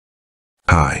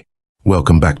Hi,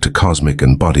 welcome back to Cosmic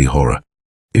and Body Horror.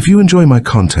 If you enjoy my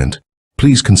content,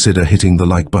 please consider hitting the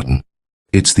like button.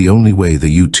 It's the only way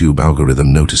the YouTube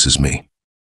algorithm notices me.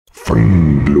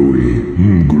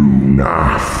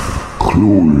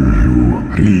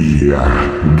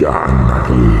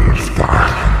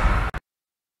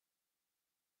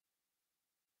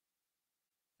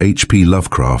 H.P.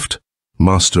 Lovecraft,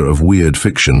 master of weird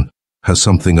fiction, has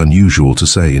something unusual to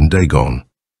say in Dagon.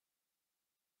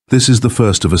 This is the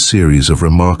first of a series of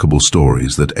remarkable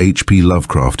stories that H.P.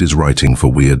 Lovecraft is writing for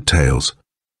Weird Tales.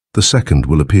 The second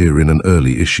will appear in an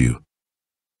early issue.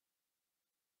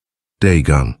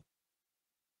 Dagon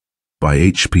by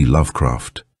H.P.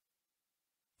 Lovecraft.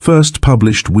 First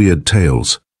published Weird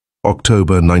Tales,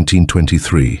 October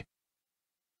 1923.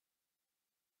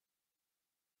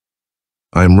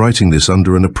 I am writing this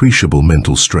under an appreciable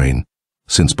mental strain,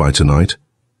 since by tonight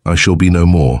I shall be no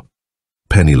more,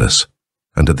 penniless,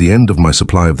 and at the end of my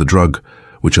supply of the drug,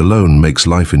 which alone makes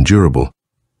life endurable,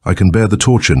 I can bear the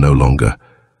torture no longer,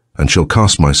 and shall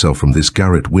cast myself from this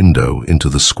garret window into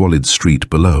the squalid street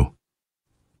below.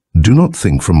 Do not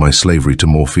think from my slavery to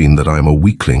morphine that I am a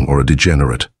weakling or a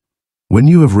degenerate. When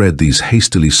you have read these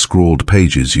hastily scrawled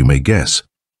pages, you may guess,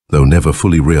 though never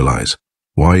fully realize,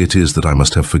 why it is that I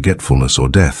must have forgetfulness or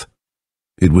death.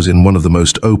 It was in one of the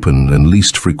most open and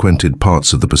least frequented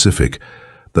parts of the Pacific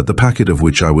that the packet of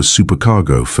which I was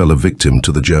supercargo fell a victim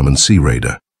to the German sea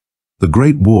raider. The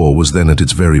Great War was then at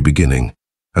its very beginning,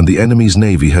 and the enemy's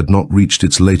navy had not reached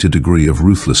its later degree of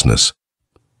ruthlessness,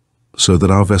 so that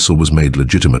our vessel was made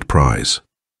legitimate prize,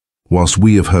 whilst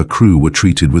we of her crew were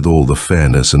treated with all the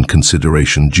fairness and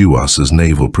consideration due us as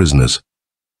naval prisoners.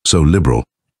 So liberal,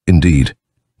 indeed,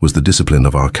 was the discipline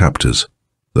of our captors,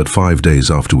 that 5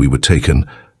 days after we were taken,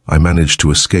 I managed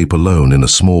to escape alone in a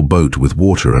small boat with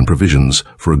water and provisions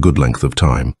for a good length of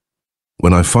time.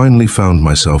 When I finally found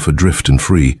myself adrift and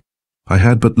free, I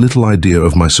had but little idea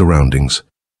of my surroundings.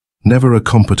 Never a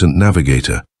competent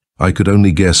navigator, I could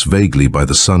only guess vaguely by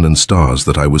the sun and stars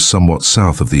that I was somewhat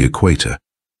south of the equator.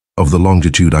 Of the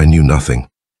longitude I knew nothing,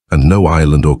 and no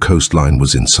island or coastline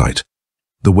was in sight.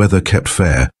 The weather kept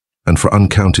fair, and for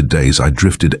uncounted days I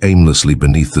drifted aimlessly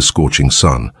beneath the scorching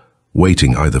sun,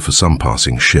 waiting either for some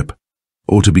passing ship,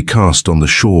 or to be cast on the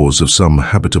shores of some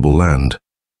habitable land.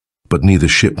 But neither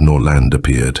ship nor land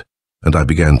appeared, and I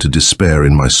began to despair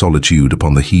in my solitude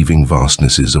upon the heaving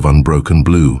vastnesses of unbroken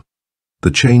blue.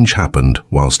 The change happened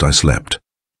whilst I slept.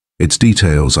 Its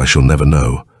details I shall never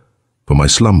know, for my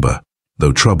slumber,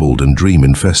 though troubled and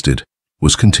dream-infested,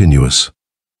 was continuous.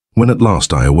 When at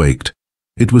last I awaked,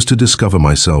 it was to discover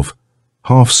myself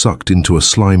half sucked into a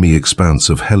slimy expanse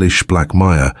of hellish black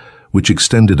mire which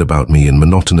extended about me in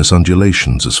monotonous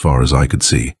undulations as far as I could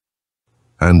see,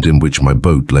 and in which my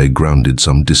boat lay grounded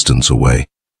some distance away.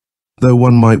 Though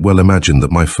one might well imagine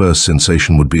that my first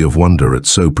sensation would be of wonder at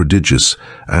so prodigious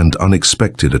and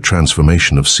unexpected a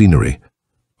transformation of scenery,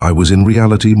 I was in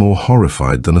reality more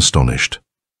horrified than astonished.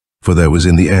 For there was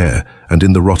in the air and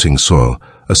in the rotting soil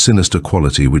a sinister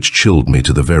quality which chilled me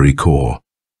to the very core.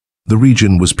 The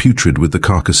region was putrid with the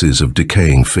carcasses of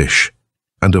decaying fish,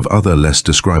 and of other less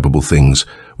describable things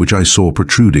which I saw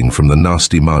protruding from the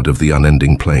nasty mud of the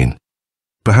unending plain.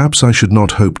 Perhaps I should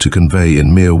not hope to convey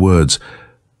in mere words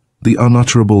the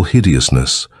unutterable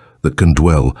hideousness that can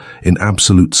dwell in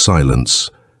absolute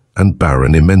silence and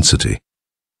barren immensity.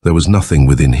 There was nothing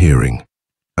within hearing,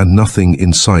 and nothing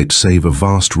in sight save a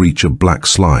vast reach of black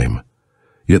slime.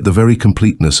 Yet the very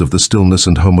completeness of the stillness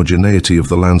and homogeneity of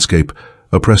the landscape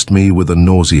oppressed me with a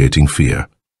nauseating fear.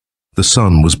 The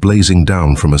sun was blazing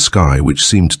down from a sky which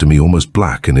seemed to me almost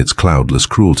black in its cloudless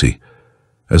cruelty,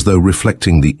 as though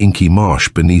reflecting the inky marsh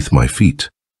beneath my feet.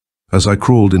 As I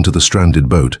crawled into the stranded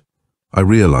boat, I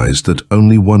realized that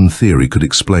only one theory could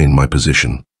explain my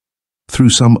position.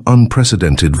 Through some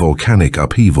unprecedented volcanic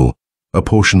upheaval, a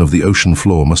portion of the ocean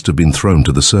floor must have been thrown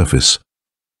to the surface,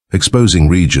 exposing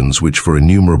regions which for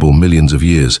innumerable millions of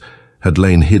years had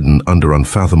lain hidden under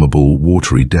unfathomable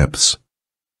watery depths.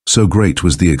 So great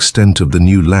was the extent of the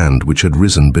new land which had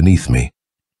risen beneath me,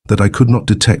 that I could not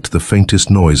detect the faintest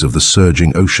noise of the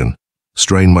surging ocean,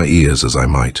 strain my ears as I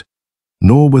might.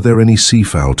 Nor were there any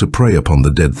seafowl to prey upon the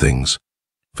dead things.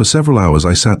 For several hours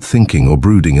I sat thinking or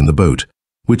brooding in the boat,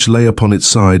 which lay upon its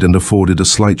side and afforded a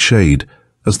slight shade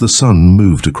as the sun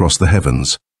moved across the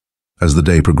heavens. As the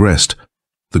day progressed,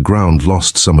 the ground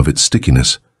lost some of its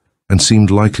stickiness, and seemed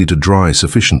likely to dry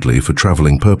sufficiently for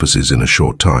travelling purposes in a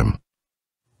short time.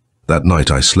 That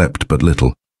night I slept but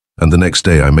little, and the next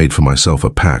day I made for myself a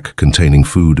pack containing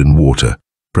food and water,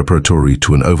 preparatory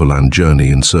to an overland journey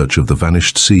in search of the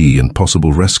vanished sea and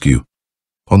possible rescue.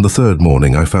 On the third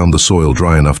morning, I found the soil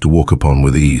dry enough to walk upon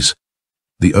with ease.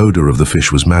 The odor of the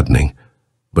fish was maddening,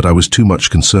 but I was too much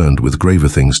concerned with graver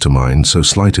things to mind so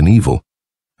slight an evil,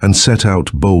 and set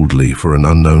out boldly for an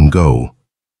unknown goal.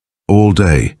 All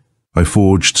day, I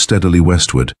forged steadily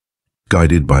westward,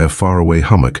 guided by a faraway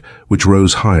hummock which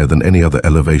rose higher than any other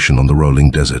elevation on the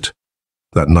rolling desert.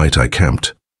 That night I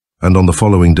camped, and on the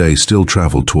following day still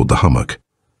traveled toward the hummock,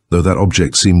 though that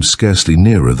object seemed scarcely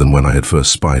nearer than when I had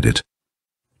first spied it.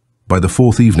 By the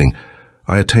fourth evening,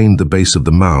 I attained the base of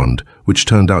the mound, which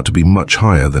turned out to be much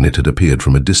higher than it had appeared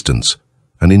from a distance,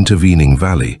 an intervening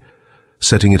valley,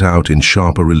 setting it out in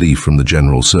sharper relief from the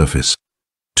general surface.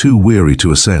 Too weary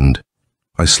to ascend,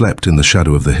 I slept in the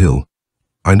shadow of the hill.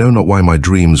 I know not why my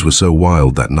dreams were so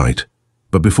wild that night,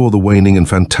 but before the waning and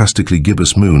fantastically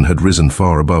gibbous moon had risen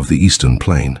far above the eastern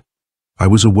plain, I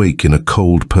was awake in a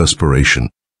cold perspiration,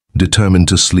 determined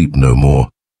to sleep no more.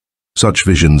 Such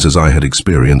visions as I had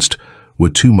experienced were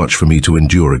too much for me to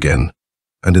endure again,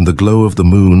 and in the glow of the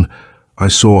moon I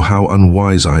saw how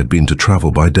unwise I had been to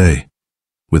travel by day.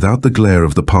 Without the glare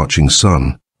of the parching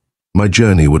sun, my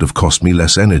journey would have cost me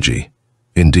less energy.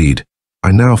 Indeed,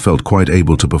 I now felt quite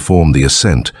able to perform the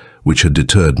ascent which had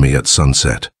deterred me at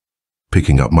sunset.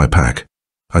 Picking up my pack,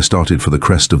 I started for the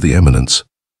crest of the eminence.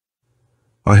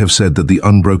 I have said that the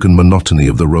unbroken monotony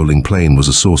of the rolling plain was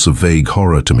a source of vague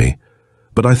horror to me,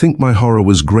 but I think my horror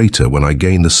was greater when I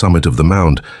gained the summit of the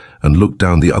mound and looked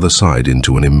down the other side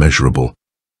into an immeasurable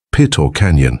pit or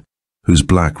canyon, whose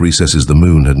black recesses the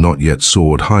moon had not yet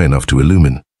soared high enough to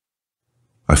illumine.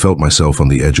 I felt myself on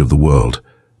the edge of the world,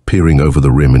 peering over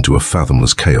the rim into a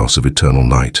fathomless chaos of eternal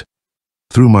night.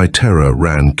 Through my terror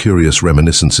ran curious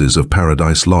reminiscences of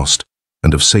Paradise Lost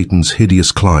and of Satan's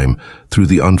hideous climb through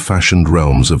the unfashioned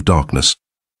realms of darkness.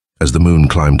 As the moon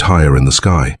climbed higher in the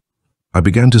sky, I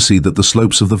began to see that the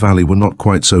slopes of the valley were not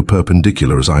quite so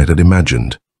perpendicular as I had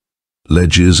imagined.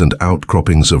 Ledges and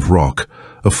outcroppings of rock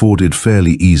afforded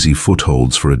fairly easy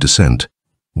footholds for a descent,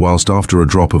 whilst after a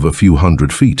drop of a few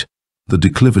hundred feet, the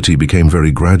declivity became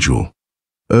very gradual.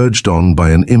 Urged on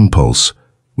by an impulse,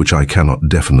 which I cannot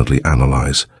definitely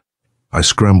analyze, I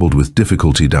scrambled with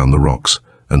difficulty down the rocks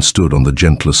and stood on the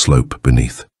gentler slope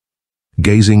beneath,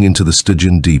 gazing into the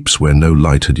Stygian deeps where no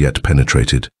light had yet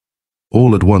penetrated.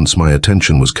 All at once my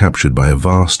attention was captured by a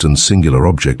vast and singular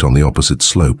object on the opposite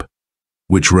slope,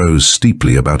 which rose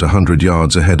steeply about 100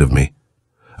 yards ahead of me,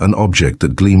 an object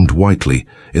that gleamed whitely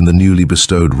in the newly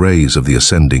bestowed rays of the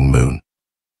ascending moon.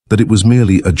 That it was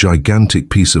merely a gigantic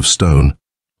piece of stone,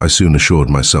 I soon assured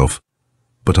myself,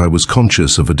 but I was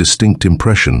conscious of a distinct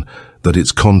impression that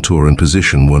its contour and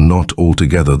position were not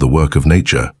altogether the work of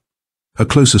nature. A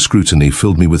closer scrutiny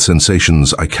filled me with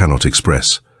sensations I cannot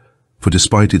express, for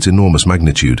despite its enormous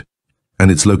magnitude,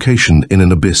 and its location in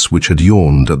an abyss which had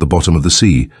yawned at the bottom of the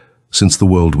sea since the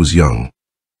world was young,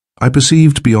 I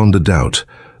perceived beyond a doubt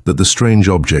that the strange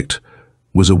object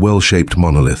was a well-shaped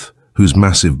monolith whose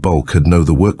massive bulk had known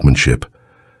the workmanship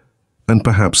and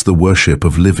perhaps the worship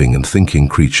of living and thinking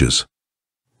creatures.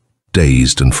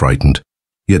 Dazed and frightened,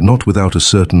 yet not without a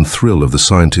certain thrill of the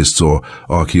scientist's or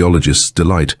archaeologist's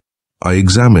delight, I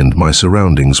examined my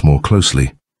surroundings more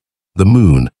closely. The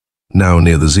moon, now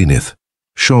near the zenith,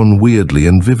 shone weirdly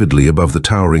and vividly above the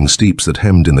towering steeps that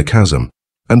hemmed in the chasm,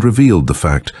 and revealed the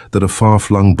fact that a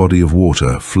far-flung body of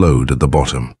water flowed at the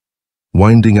bottom,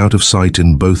 winding out of sight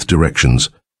in both directions,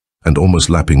 and almost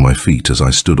lapping my feet as I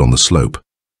stood on the slope.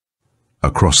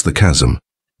 Across the chasm,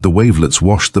 the wavelets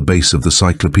washed the base of the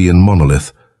Cyclopean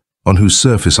monolith, on whose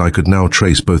surface I could now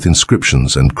trace both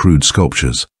inscriptions and crude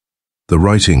sculptures. The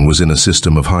writing was in a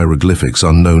system of hieroglyphics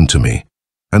unknown to me,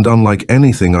 and unlike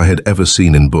anything I had ever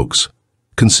seen in books,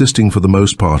 consisting for the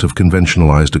most part of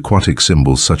conventionalized aquatic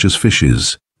symbols such as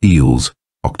fishes, eels,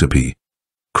 octopi,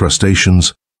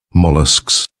 crustaceans,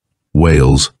 mollusks,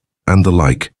 whales, and the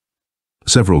like.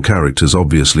 Several characters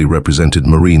obviously represented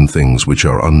marine things which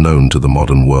are unknown to the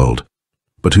modern world,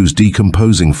 but whose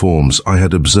decomposing forms I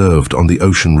had observed on the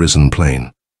ocean-risen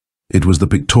plain. It was the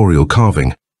pictorial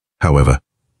carving, however,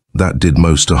 that did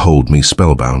most to hold me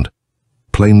spellbound,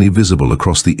 plainly visible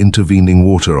across the intervening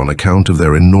water on account of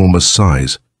their enormous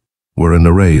size, were an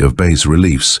array of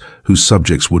bas-reliefs whose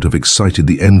subjects would have excited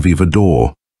the envy of a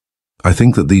Dor. I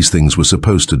think that these things were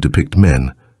supposed to depict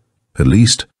men, at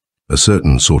least a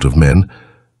certain sort of men,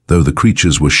 though the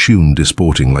creatures were shewn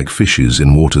disporting like fishes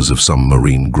in waters of some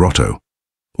marine grotto,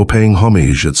 or paying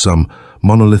homage at some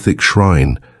monolithic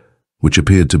shrine which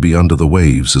appeared to be under the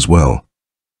waves as well.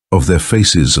 Of their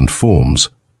faces and forms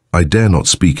I dare not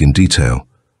speak in detail,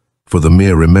 for the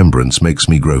mere remembrance makes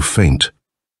me grow faint,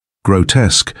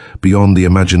 grotesque beyond the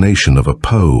imagination of a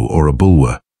Poe or a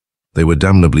Bulwer. They were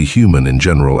damnably human in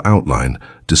general outline,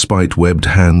 despite webbed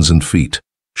hands and feet,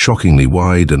 shockingly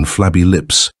wide and flabby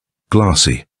lips,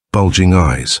 glassy, bulging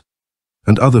eyes,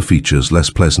 and other features less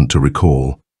pleasant to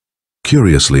recall.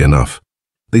 Curiously enough,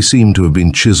 they seemed to have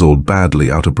been chiseled badly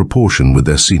out of proportion with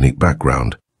their scenic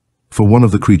background, for one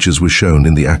of the creatures was shown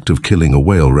in the act of killing a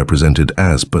whale represented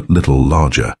as but little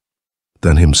larger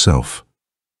than himself.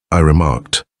 I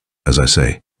remarked, as I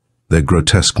say, their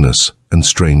grotesqueness and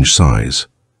strange size,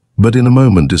 but in a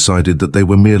moment decided that they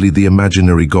were merely the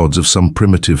imaginary gods of some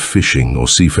primitive fishing or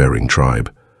seafaring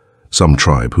tribe, some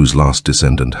tribe whose last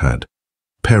descendant had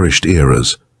perished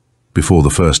eras before the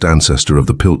first ancestor of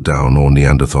the Piltdown or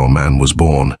Neanderthal man was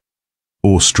born.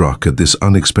 Awestruck at this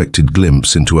unexpected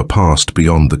glimpse into a past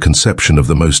beyond the conception of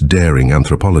the most daring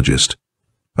anthropologist,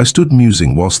 I stood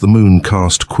musing whilst the moon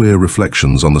cast queer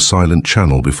reflections on the silent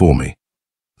channel before me.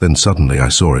 Then suddenly I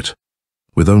saw it.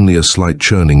 With only a slight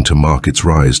churning to mark its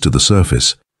rise to the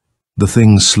surface, the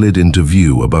thing slid into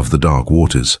view above the dark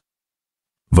waters.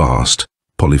 Vast,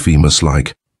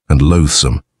 Polyphemus-like, and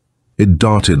loathsome, it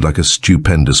darted like a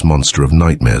stupendous monster of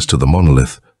nightmares to the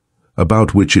monolith,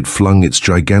 about which it flung its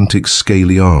gigantic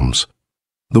scaly arms,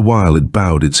 the while it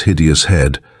bowed its hideous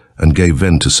head and gave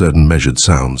vent to certain measured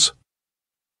sounds.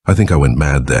 I think I went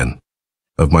mad then,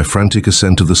 of my frantic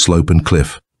ascent of the slope and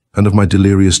cliff, and of my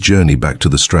delirious journey back to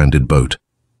the stranded boat.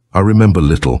 I remember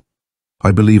little.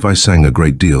 I believe I sang a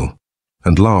great deal,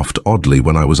 and laughed oddly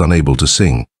when I was unable to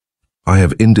sing. I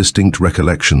have indistinct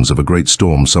recollections of a great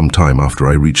storm some time after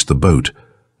I reached the boat,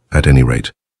 at any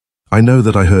rate. I know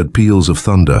that I heard peals of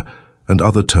thunder and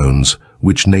other tones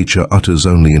which nature utters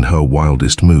only in her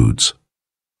wildest moods.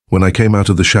 When I came out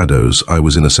of the shadows, I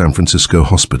was in a San Francisco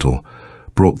hospital,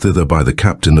 brought thither by the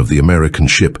captain of the American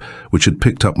ship which had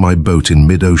picked up my boat in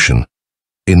mid-ocean.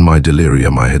 In my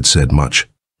delirium I had said much,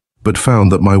 but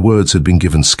found that my words had been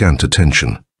given scant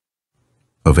attention.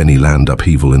 Of any land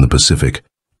upheaval in the Pacific,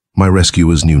 my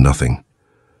rescuers knew nothing,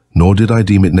 nor did I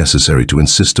deem it necessary to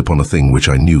insist upon a thing which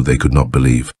I knew they could not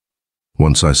believe.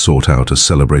 Once I sought out a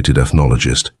celebrated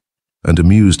ethnologist, and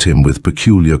amused him with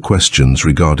peculiar questions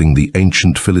regarding the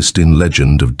ancient Philistine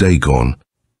legend of Dagon,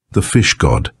 the fish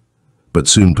god, but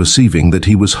soon perceiving that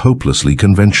he was hopelessly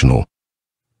conventional,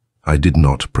 I did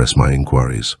not press my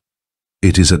inquiries.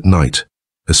 It is at night,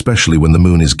 especially when the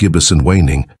moon is gibbous and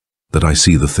waning, that I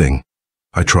see the thing.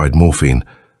 I tried morphine,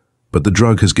 but the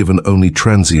drug has given only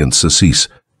transient surcease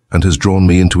and has drawn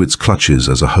me into its clutches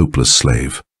as a hopeless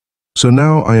slave. So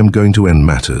now I am going to end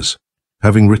matters,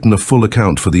 having written a full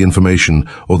account for the information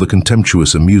or the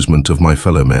contemptuous amusement of my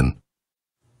fellow men.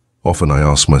 Often I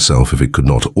ask myself if it could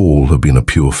not all have been a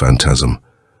pure phantasm,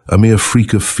 a mere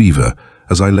freak of fever,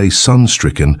 as I lay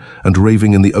sun-stricken and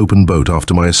raving in the open boat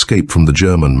after my escape from the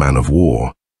German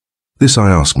man-of-war. This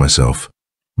I ask myself,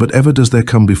 but ever does there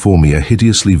come before me a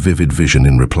hideously vivid vision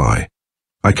in reply.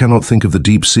 I cannot think of the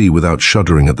deep sea without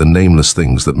shuddering at the nameless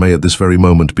things that may at this very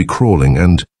moment be crawling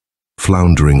and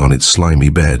floundering on its slimy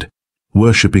bed,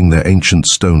 worshipping their ancient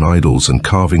stone idols and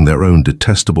carving their own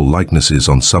detestable likenesses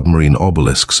on submarine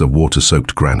obelisks of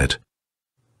water-soaked granite.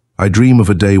 I dream of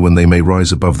a day when they may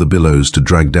rise above the billows to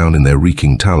drag down in their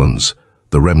reeking talons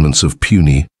the remnants of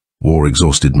puny,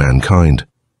 war-exhausted mankind,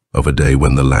 of a day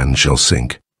when the land shall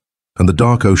sink, and the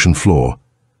dark ocean floor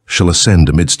shall ascend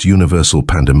amidst universal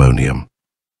pandemonium.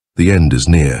 The end is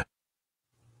near.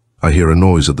 I hear a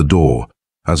noise at the door,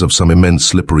 as of some immense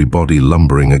slippery body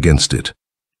lumbering against it.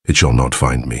 It shall not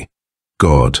find me.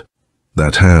 God,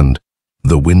 that hand,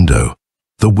 the window,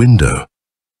 the window.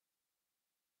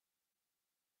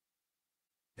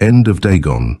 End of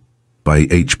Dagon by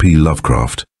H.P.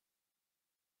 Lovecraft.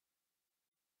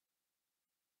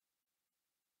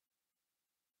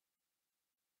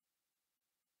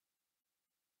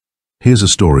 Here's a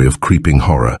story of creeping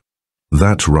horror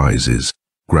that rises,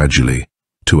 gradually,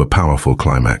 to a powerful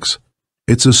climax.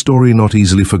 It's a story not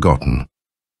easily forgotten.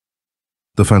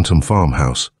 The Phantom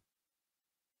Farmhouse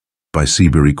by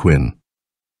Seabury Quinn.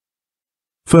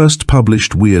 First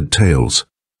published Weird Tales,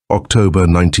 October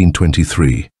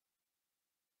 1923.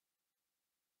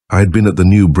 I had been at the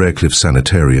new Brarecliff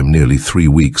Sanitarium nearly 3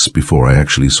 weeks before I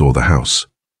actually saw the house.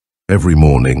 Every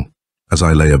morning, as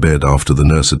I lay abed after the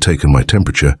nurse had taken my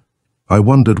temperature, I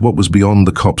wondered what was beyond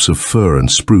the copse of fir and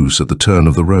spruce at the turn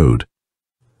of the road.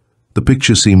 The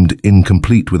picture seemed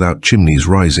incomplete without chimneys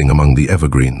rising among the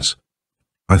evergreens.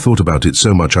 I thought about it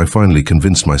so much I finally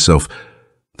convinced myself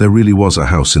there really was a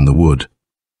house in the wood.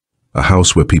 A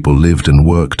house where people lived and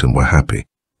worked and were happy.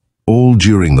 All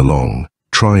during the long,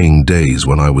 trying days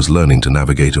when I was learning to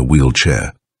navigate a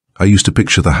wheelchair, I used to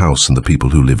picture the house and the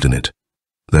people who lived in it.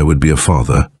 There would be a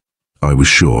father, I was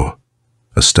sure,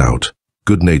 a stout,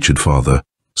 good-natured father,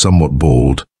 somewhat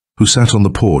bald, who sat on the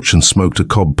porch and smoked a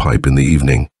cob pipe in the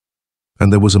evening.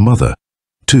 And there was a mother,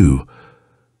 too,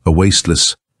 a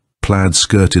wasteless,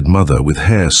 plaid-skirted mother with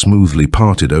hair smoothly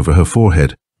parted over her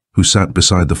forehead, who sat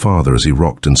beside the father as he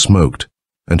rocked and smoked,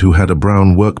 and who had a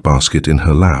brown work-basket in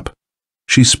her lap.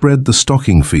 She spread the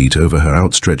stocking feet over her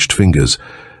outstretched fingers,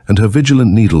 and her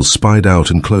vigilant needles spied out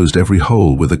and closed every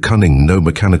hole with a cunning no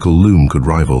mechanical loom could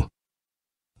rival.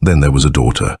 Then there was a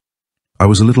daughter. I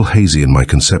was a little hazy in my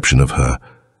conception of her,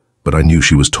 but I knew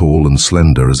she was tall and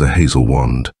slender as a hazel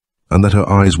wand, and that her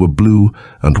eyes were blue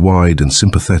and wide and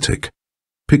sympathetic.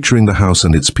 Picturing the house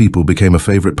and its people became a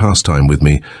favorite pastime with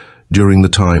me during the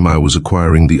time I was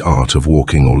acquiring the art of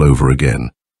walking all over again.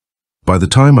 By the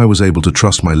time I was able to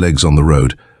trust my legs on the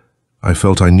road, I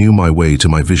felt I knew my way to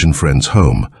my vision friend's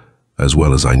home, as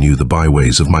well as I knew the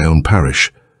byways of my own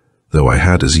parish, though I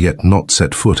had as yet not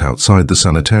set foot outside the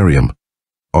sanitarium.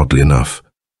 Oddly enough,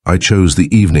 I chose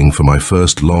the evening for my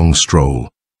first long stroll.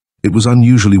 It was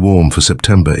unusually warm for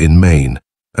September in Maine,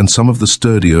 and some of the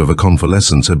sturdier of the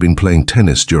convalescents had been playing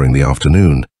tennis during the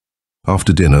afternoon.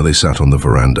 After dinner they sat on the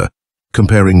veranda,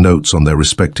 comparing notes on their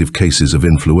respective cases of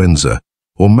influenza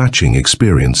or matching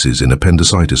experiences in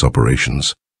appendicitis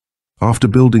operations. After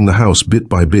building the house bit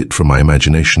by bit from my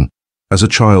imagination, as a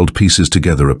child pieces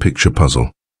together a picture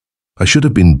puzzle, I should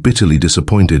have been bitterly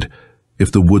disappointed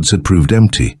if the woods had proved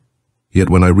empty. Yet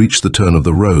when I reached the turn of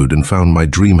the road and found my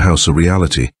dream house a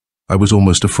reality, I was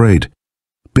almost afraid.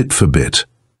 Bit for bit,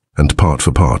 and part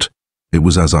for part, it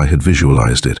was as I had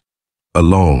visualized it. A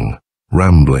long,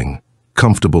 rambling,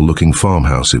 comfortable-looking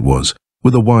farmhouse it was,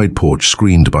 with a wide porch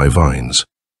screened by vines,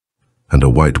 and a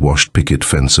whitewashed picket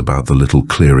fence about the little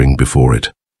clearing before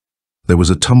it. There was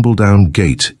a tumble-down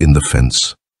gate in the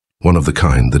fence, one of the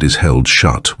kind that is held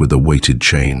shut with a weighted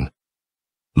chain.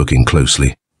 Looking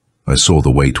closely, I saw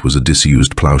the weight was a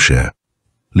disused ploughshare.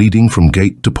 Leading from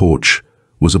gate to porch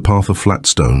was a path of flat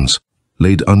stones,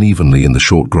 laid unevenly in the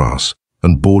short grass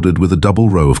and bordered with a double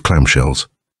row of clamshells.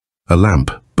 A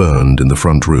lamp burned in the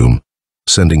front room,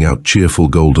 sending out cheerful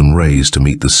golden rays to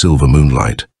meet the silver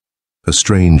moonlight. A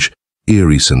strange,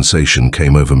 eerie sensation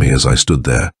came over me as I stood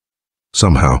there.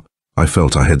 Somehow, I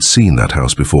felt I had seen that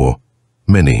house before,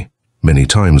 many, many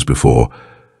times before,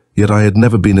 yet I had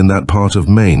never been in that part of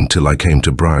Maine till I came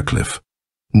to Briarcliff,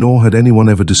 nor had anyone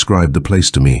ever described the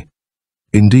place to me.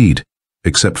 Indeed,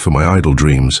 except for my idle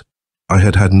dreams, I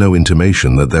had had no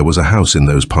intimation that there was a house in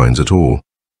those pines at all.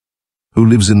 "Who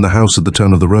lives in the house at the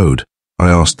turn of the road?" I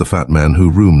asked the fat man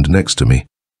who roomed next to me.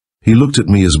 He looked at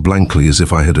me as blankly as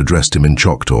if I had addressed him in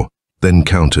Choctaw, then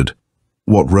countered,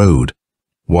 "What road?"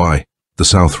 "Why, the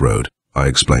South Road," I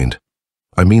explained.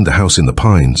 "I mean the house in the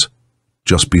pines,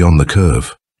 just beyond the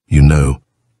curve, you know."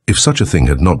 If such a thing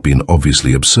had not been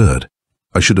obviously absurd,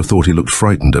 I should have thought he looked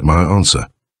frightened at my answer.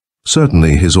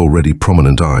 Certainly his already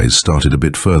prominent eyes started a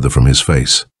bit further from his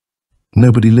face.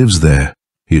 "Nobody lives there,"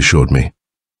 he assured me.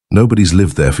 "Nobody's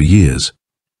lived there for years.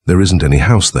 There isn't any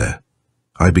house there."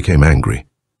 I became angry.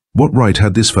 What right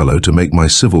had this fellow to make my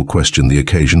civil question the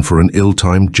occasion for an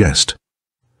ill-timed jest?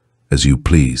 "As you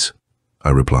please," I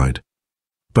replied.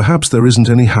 "Perhaps there isn't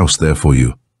any house there for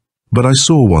you, but I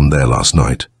saw one there last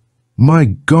night." "My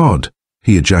God!"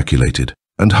 he ejaculated,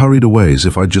 and hurried away as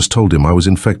if I'd just told him I was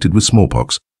infected with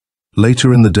smallpox.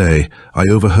 Later in the day, I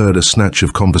overheard a snatch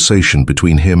of conversation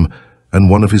between him and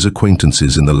one of his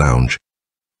acquaintances in the lounge.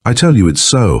 "I tell you it's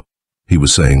so," he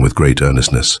was saying with great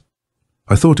earnestness.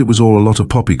 "I thought it was all a lot of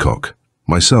poppycock,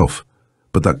 myself,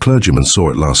 but that clergyman saw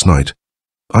it last night.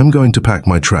 I'm going to pack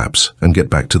my traps and get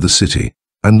back to the city,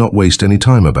 and not waste any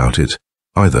time about it,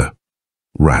 either."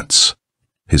 "Rats,"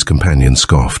 his companion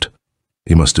scoffed.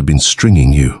 "He must have been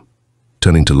stringing you."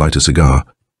 Turning to light a cigar,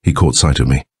 he caught sight of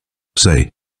me.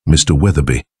 "Say, Mr.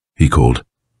 Weatherby," he called.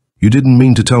 "You didn't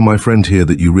mean to tell my friend here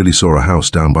that you really saw a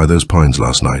house down by those pines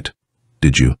last night,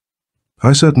 did you?"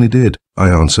 "I certainly did," I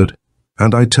answered.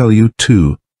 "And I tell you,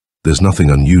 too, there's nothing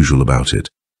unusual about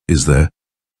it, is there?"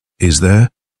 "Is there?"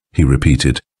 he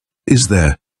repeated. "Is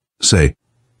there? Say,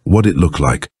 what'd it look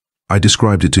like?" I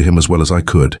described it to him as well as I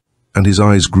could, and his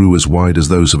eyes grew as wide as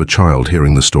those of a child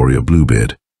hearing the story of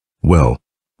Bluebeard. "Well,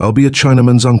 I'll be a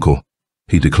Chinaman's uncle,"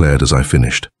 he declared as I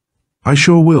finished. "I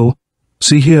sure will.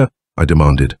 See here," I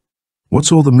demanded.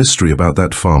 "What's all the mystery about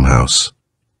that farmhouse?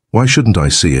 Why shouldn't I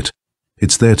see it?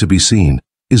 It's there to be seen,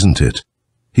 isn't it?"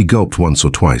 He gulped once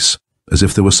or twice, as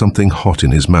if there was something hot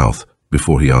in his mouth,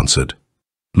 before he answered.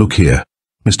 "Look here,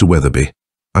 Mr. Weatherby,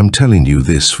 I'm telling you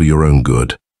this for your own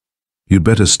good. You'd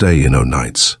better stay in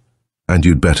O'Nights, and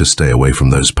you'd better stay away from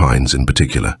those pines in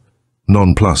particular."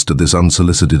 Nonplussed at this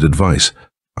unsolicited advice,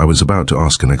 I was about to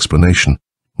ask an explanation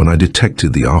when I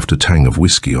detected the after-tang of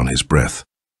whiskey on his breath.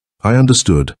 I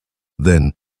understood,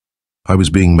 then. I was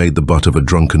being made the butt of a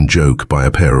drunken joke by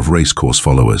a pair of racecourse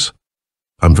followers.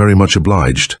 "I'm very much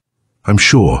obliged." "I'm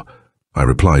sure," I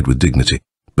replied with dignity,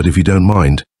 "but if you don't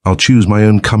mind, I'll choose my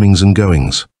own comings and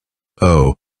goings."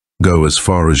 "Oh, go as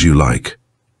far as you like."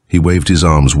 He waved his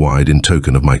arms wide in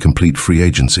token of my complete free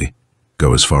agency.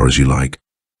 "Go as far as you like."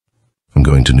 "I'm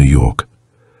going to New York."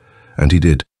 And he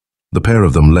did. The pair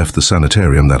of them left the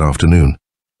sanitarium that afternoon.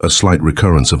 A slight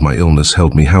recurrence of my illness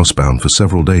held me housebound for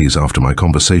several days after my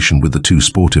conversation with the two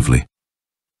sportively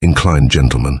inclined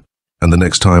gentlemen, and the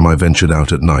next time I ventured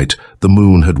out at night, the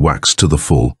moon had waxed to the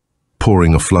full,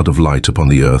 pouring a flood of light upon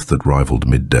the earth that rivaled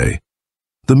midday.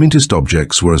 The mintest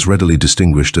objects were as readily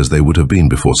distinguished as they would have been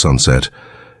before sunset.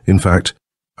 In fact,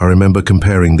 I remember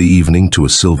comparing the evening to a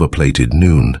silver-plated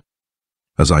noon.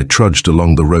 As I trudged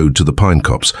along the road to the pine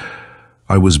copse,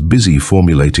 I was busy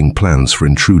formulating plans for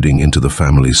intruding into the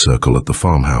family circle at the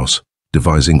farmhouse,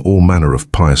 devising all manner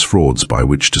of pious frauds by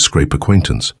which to scrape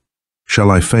acquaintance. Shall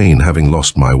I feign having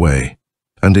lost my way,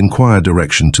 and inquire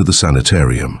direction to the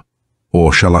sanitarium?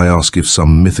 Or shall I ask if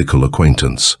some mythical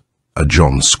acquaintance, a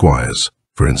John Squires,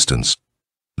 for instance,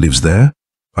 lives there?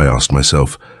 I asked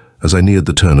myself as I neared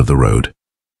the turn of the road.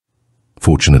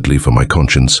 Fortunately for my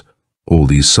conscience, all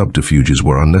these subterfuges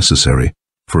were unnecessary,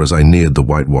 for as I neared the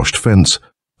whitewashed fence,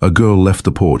 a girl left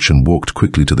the porch and walked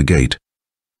quickly to the gate,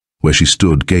 where she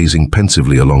stood gazing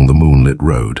pensively along the moonlit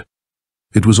road.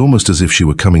 It was almost as if she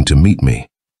were coming to meet me,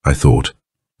 I thought,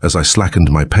 as I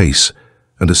slackened my pace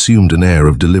and assumed an air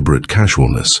of deliberate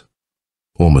casualness.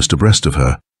 Almost abreast of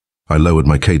her, I lowered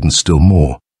my cadence still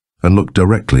more and looked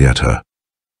directly at her.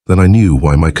 Then I knew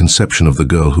why my conception of the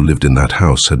girl who lived in that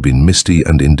house had been misty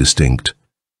and indistinct.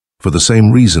 For the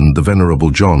same reason, the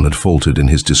Venerable John had faltered in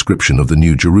his description of the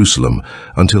New Jerusalem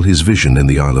until his vision in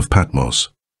the Isle of Patmos.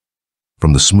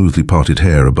 From the smoothly parted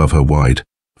hair above her wide,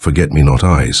 forget-me-not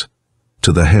eyes,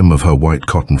 to the hem of her white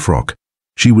cotton frock,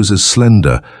 she was as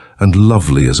slender and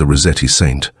lovely as a Rossetti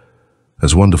saint,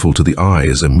 as wonderful to the eye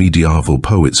as a medieval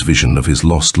poet's vision of his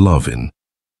lost love in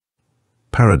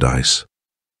Paradise.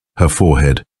 Her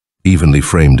forehead, evenly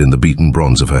framed in the beaten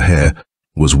bronze of her hair,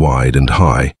 was wide and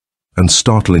high, and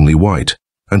startlingly white,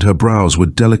 and her brows were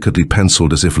delicately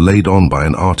penciled as if laid on by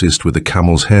an artist with a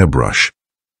camel's hair brush.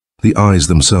 The eyes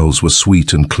themselves were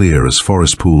sweet and clear as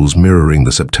forest pools mirroring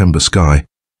the September sky,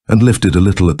 and lifted a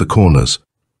little at the corners,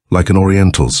 like an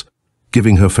Oriental's,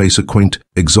 giving her face a quaint,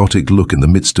 exotic look in the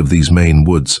midst of these Maine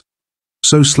woods.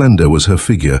 So slender was her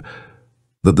figure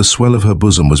that the swell of her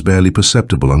bosom was barely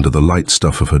perceptible under the light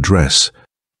stuff of her dress,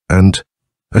 and,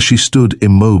 as she stood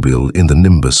immobile in the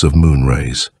nimbus of moon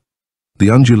rays, the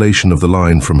undulation of the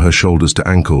line from her shoulders to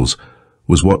ankles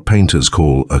was what painters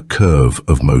call a curve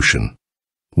of motion.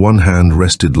 One hand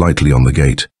rested lightly on the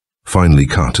gate, finely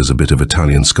cut as a bit of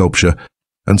Italian sculpture,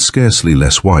 and scarcely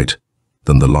less white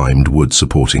than the limed wood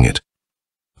supporting it.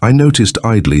 I noticed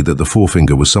idly that the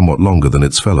forefinger was somewhat longer than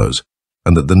its fellows,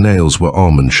 and that the nails were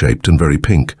almond-shaped and very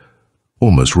pink,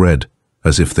 almost red,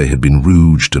 as if they had been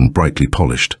rouged and brightly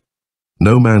polished.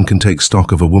 No man can take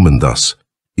stock of a woman thus,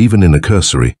 even in a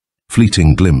cursory,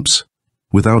 fleeting glimpse,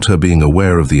 without her being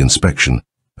aware of the inspection,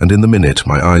 and in the minute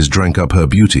my eyes drank up her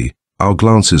beauty, our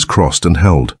glances crossed and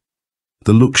held.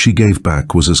 The look she gave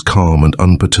back was as calm and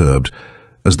unperturbed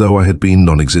as though I had been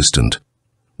non-existent.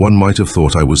 One might have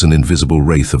thought I was an invisible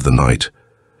wraith of the night,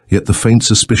 yet the faint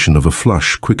suspicion of a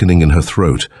flush quickening in her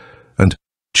throat, and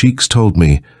cheeks told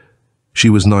me she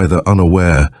was neither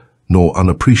unaware nor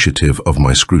unappreciative of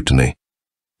my scrutiny.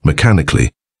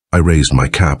 Mechanically, I raised my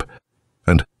cap,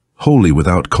 and, wholly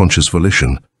without conscious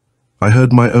volition, I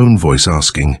heard my own voice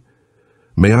asking,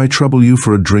 "May I trouble you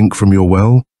for a drink from your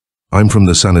well? I'm from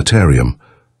the sanitarium,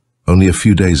 only a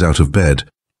few days out of bed.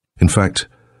 In fact,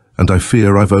 and I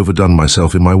fear I've overdone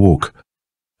myself in my walk."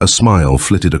 A smile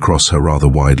flitted across her rather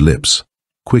wide lips,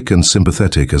 quick and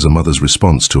sympathetic as a mother's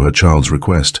response to her child's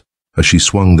request, as she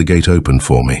swung the gate open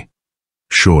for me.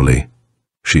 "Surely,"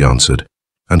 she answered,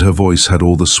 and her voice had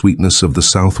all the sweetness of the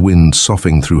south wind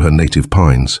soughing through her native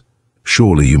pines.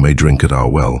 "Surely you may drink at our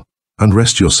well, and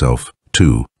rest yourself,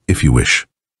 too, if you wish."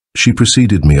 She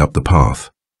preceded me up the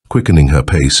path, quickening her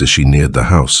pace as she neared the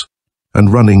house,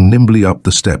 and running nimbly up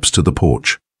the steps to the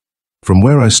porch. From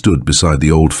where I stood beside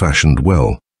the old-fashioned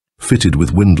well, fitted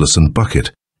with windlass and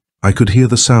bucket, I could hear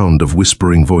the sound of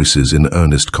whispering voices in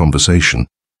earnest conversation.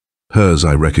 Hers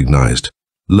I recognized,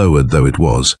 lowered though it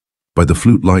was, by the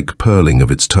flute-like purling of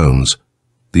its tones.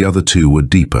 The other two were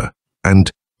deeper,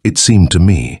 and, it seemed to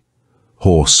me,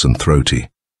 hoarse and throaty.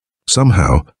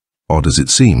 Somehow, odd as it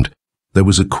seemed, there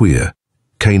was a queer,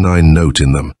 canine note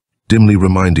in them, dimly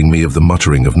reminding me of the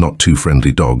muttering of not too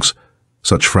friendly dogs,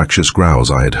 such fractious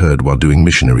growls I had heard while doing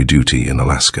missionary duty in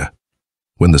Alaska.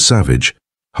 When the savage,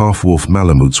 half-wolf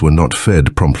Malamutes were not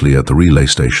fed promptly at the relay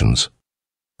stations.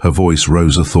 Her voice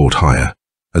rose a thought higher,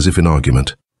 as if in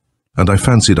argument, and I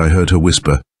fancied I heard her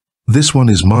whisper, "This one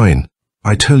is mine.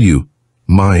 I tell you,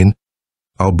 mine.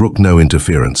 I'll brook no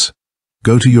interference.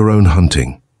 Go to your own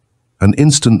hunting." An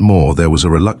instant more there was a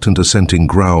reluctant assenting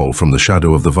growl from the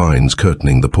shadow of the vines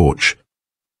curtaining the porch,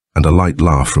 and a light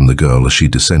laugh from the girl as she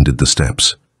descended the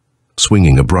steps,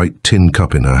 swinging a bright tin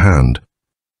cup in her hand.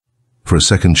 For a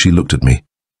second she looked at me,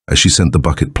 as she sent the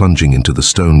bucket plunging into the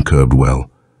stone-curbed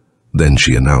well. Then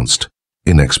she announced,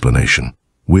 in explanation,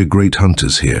 "We're great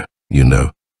hunters here, you know.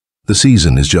 The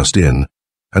season is just in,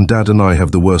 and Dad and I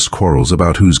have the worst quarrels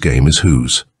about whose game is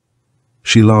whose."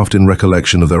 She laughed in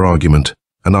recollection of their argument,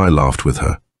 and I laughed with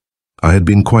her. I had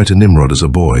been quite a Nimrod as a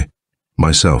boy,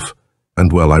 myself,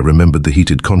 and well I remembered the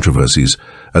heated controversies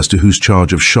as to whose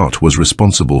charge of shot was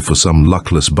responsible for some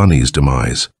luckless bunny's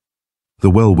demise.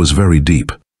 The well was very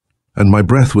deep, and my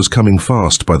breath was coming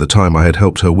fast by the time I had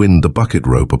helped her wind the bucket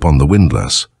rope upon the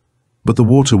windlass. But the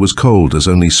water was cold as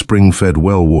only spring-fed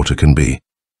well water can be.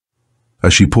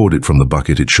 As she poured it from the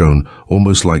bucket it shone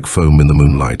almost like foam in the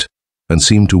moonlight, and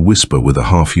seemed to whisper with a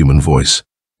half-human voice,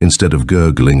 instead of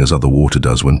gurgling as other water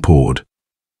does when poured.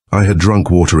 I had drunk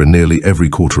water in nearly every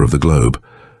quarter of the globe,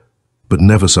 but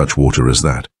never such water as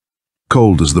that.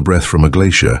 Cold as the breath from a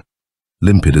glacier,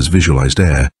 limpid as visualized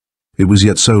air, it was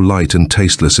yet so light and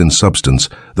tasteless in substance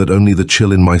that only the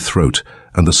chill in my throat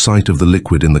and the sight of the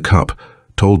liquid in the cup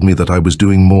told me that I was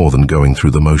doing more than going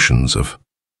through the motions of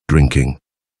drinking.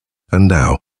 "And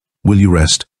now, will you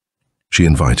rest?" she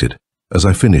invited, as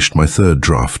I finished my third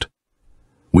draught.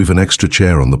 "We've an extra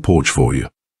chair on the porch for you."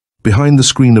 Behind the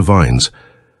screen of vines,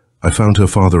 I found her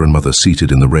father and mother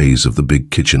seated in the rays of the big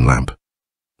kitchen lamp.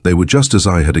 They were just as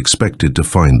I had expected to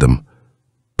find them.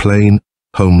 Plain,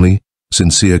 homely,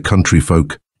 sincere country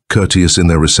folk, courteous in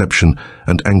their reception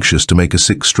and anxious to make a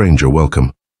sick stranger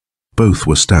welcome. Both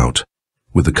were stout,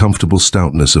 with the comfortable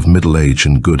stoutness of middle age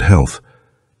and good health,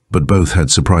 but both had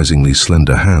surprisingly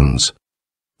slender hands.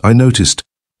 I noticed,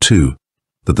 too,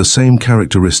 that the same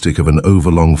characteristic of an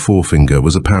overlong forefinger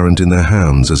was apparent in their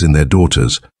hands as in their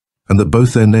daughters, and that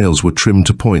both their nails were trimmed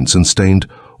to points and stained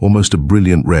almost a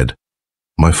brilliant red.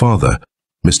 "My father,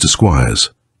 Mr.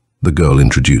 Squires," the girl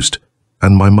introduced,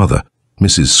 "and my mother,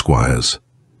 Mrs. Squires."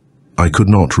 I could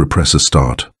not repress a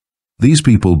start. These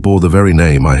people bore the very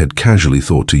name I had casually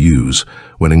thought to use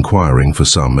when inquiring for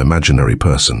some imaginary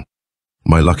person.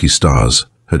 My lucky stars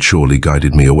had surely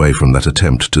guided me away from that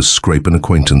attempt to scrape an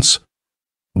acquaintance.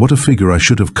 What a figure I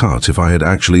should have cut if I had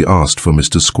actually asked for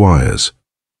Mr. Squires.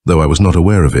 Though I was not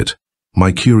aware of it,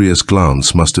 my curious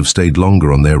glance must have stayed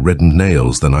longer on their reddened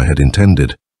nails than I had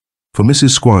intended, for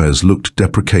Mrs. Squires looked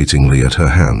deprecatingly at her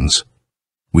hands.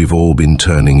 "We've all been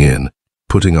turning in,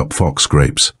 putting up fox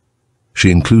grapes." She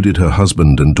included her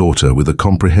husband and daughter with a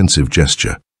comprehensive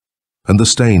gesture. "And the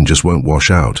stain just won't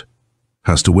wash out.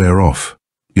 Has to wear off,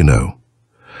 you know."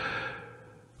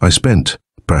 I spent,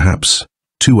 perhaps,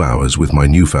 2 hours with my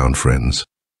newfound friends,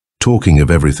 talking of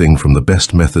everything from the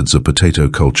best methods of potato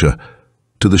culture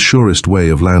to the surest way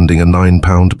of landing a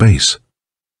 9-pound bass.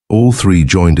 All three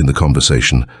joined in the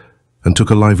conversation and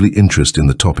took a lively interest in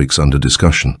the topics under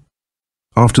discussion.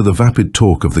 After the vapid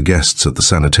talk of the guests at the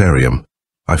sanitarium,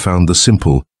 I found the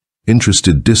simple,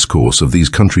 interested discourse of these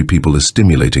country people as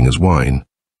stimulating as wine,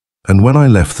 and when I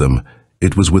left them,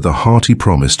 it was with a hearty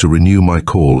promise to renew my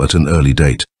call at an early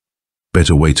date.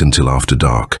 "Better wait until after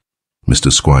dark,"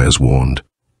 Mr. Squires warned.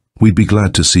 "We'd be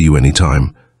glad to see you any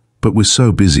time, but we're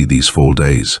so busy these fall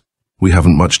days, we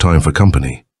haven't much time for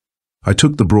company." I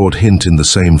took the broad hint in the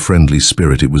same friendly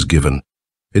spirit it was given.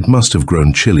 It must have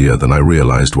grown chillier than I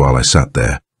realized while I sat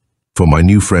there, for my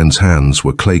new friend's hands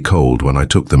were clay-cold when I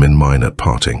took them in mine at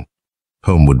parting.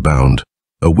 Homeward bound,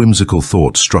 a whimsical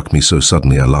thought struck me so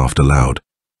suddenly I laughed aloud.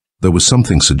 There was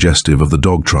something suggestive of the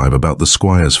dog tribe about the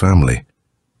Squires family,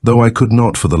 though I could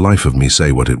not for the life of me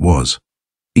say what it was.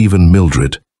 Even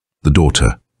Mildred, the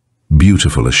daughter,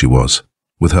 beautiful as she was,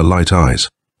 with her light eyes,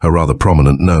 her rather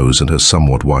prominent nose and her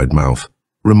somewhat wide mouth,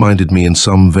 reminded me in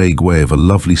some vague way of a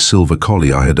lovely silver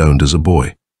collie I had owned as a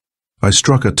boy. I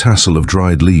struck a tassel of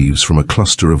dried leaves from a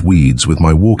cluster of weeds with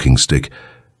my walking stick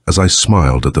as I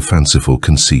smiled at the fanciful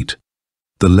conceit.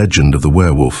 The legend of the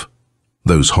werewolf,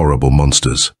 those horrible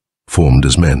monsters, formed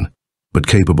as men, but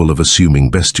capable of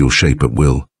assuming bestial shape at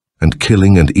will, and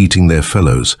killing and eating their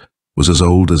fellows, was as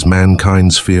old as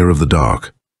mankind's fear of the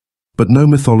dark. But no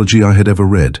mythology I had ever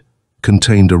read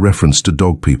contained a reference to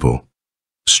dog people.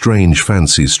 Strange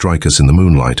fancies strike us in the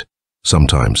moonlight,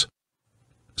 sometimes.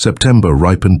 September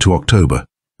ripened to October,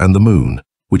 and the moon,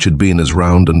 which had been as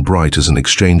round and bright as an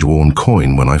exchange-worn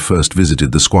coin when I first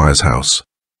visited the squire's house,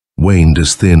 waned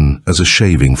as thin as a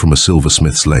shaving from a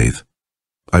silversmith's lathe.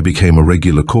 I became a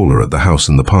regular caller at the house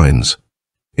in the pines.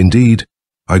 Indeed,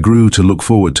 I grew to look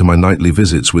forward to my nightly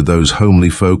visits with those homely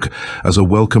folk as a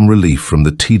welcome relief from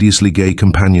the tediously gay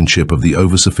companionship of the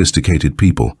over-sophisticated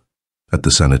people at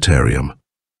the sanitarium.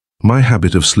 My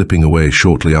habit of slipping away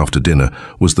shortly after dinner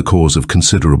was the cause of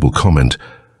considerable comment,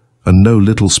 and no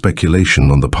little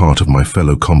speculation on the part of my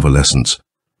fellow convalescents,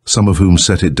 some of whom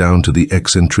set it down to the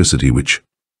eccentricity which,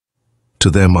 to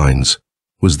their minds,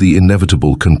 was the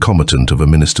inevitable concomitant of a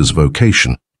minister's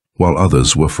vocation, while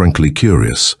others were frankly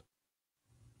curious.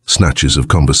 Snatches of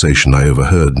conversation I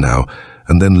overheard now,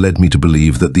 and then led me to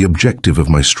believe that the objective of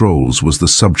my strolls was the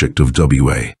subject of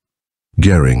W.A.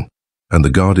 Gehring, and the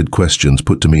guarded questions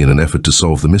put to me in an effort to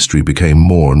solve the mystery became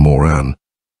more and more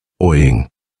annoying.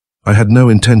 I had no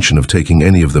intention of taking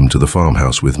any of them to the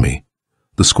farmhouse with me.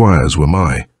 The squires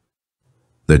were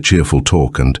their cheerful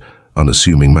talk and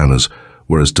unassuming manners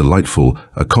were as delightful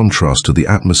a contrast to the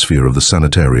atmosphere of the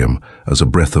sanitarium as a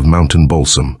breath of mountain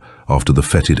balsam after the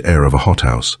fetid air of a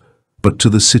hothouse, but to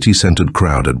the city-centered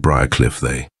crowd at Briarcliff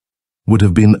they would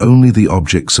have been only the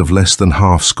objects of less than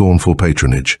half scornful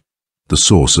patronage, the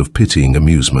source of pitying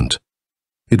amusement.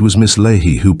 It was Miss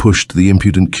Leahy who pushed the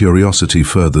impudent curiosity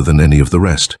further than any of the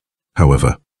rest,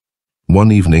 however.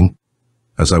 One evening,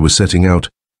 as I was setting out,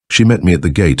 she met me at the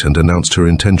gate and announced her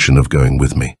intention of going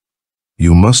with me.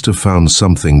 "You must have found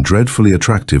something dreadfully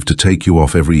attractive to take you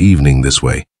off every evening this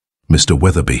way, Mr.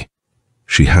 Weatherby,"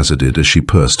 she hazarded as she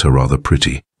pursed her rather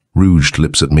pretty, rouged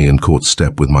lips at me and caught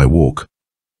step with my walk.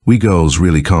 "We girls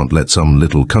really can't let some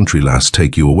little country lass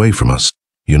take you away from us,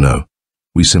 you know.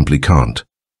 We simply can't."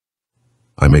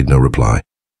 I made no reply.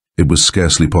 It was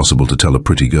scarcely possible to tell a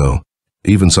pretty girl,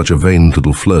 even such a vain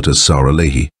little flirt as Sarah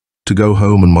Leahy, to go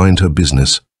home and mind her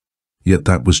business. Yet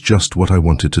that was just what I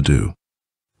wanted to do.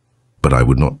 But I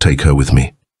would not take her with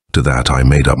me. To that I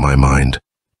made up my mind.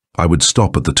 I would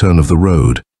stop at the turn of the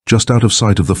road, just out of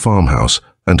sight of the farmhouse,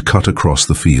 and cut across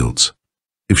the fields.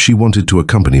 If she wanted to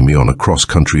accompany me on a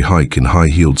cross-country hike in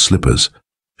high-heeled slippers,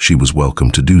 she was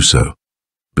welcome to do so.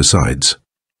 Besides,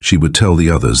 she would tell the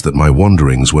others that my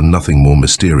wanderings were nothing more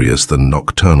mysterious than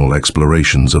nocturnal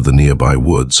explorations of the nearby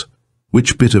woods,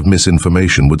 which bit of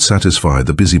misinformation would satisfy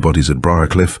the busybodies at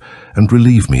Briarcliff and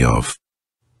relieve me of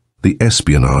the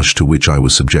espionage to which I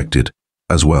was subjected,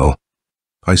 as well.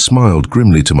 I smiled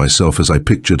grimly to myself as I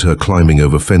pictured her climbing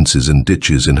over fences and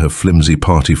ditches in her flimsy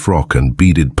party frock and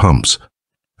beaded pumps,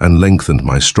 and lengthened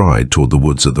my stride toward the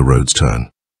woods at the road's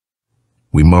turn.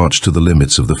 We marched to the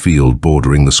limits of the field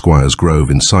bordering the squire's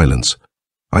grove in silence,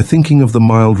 I thinking of the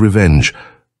mild revenge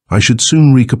I should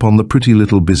soon wreak upon the pretty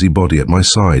little busybody at my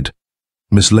side,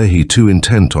 Miss Leahy too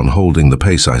intent on holding the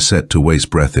pace I set to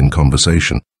waste breath in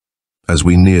conversation. As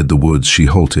we neared the woods, she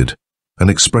halted, an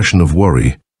expression of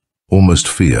worry, almost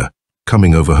fear,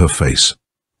 coming over her face.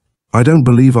 "I don't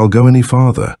believe I'll go any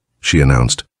farther," she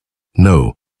announced.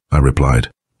 "No," I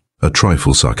replied, a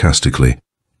trifle sarcastically.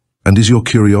 "And is your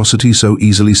curiosity so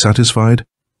easily satisfied?"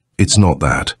 "It's not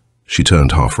that." She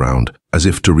turned half round, as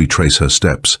if to retrace her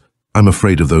steps. "I'm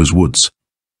afraid of those woods."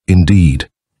 "Indeed?"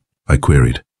 I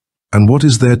queried. "And what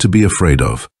is there to be afraid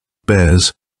of?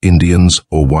 Bears, Indians,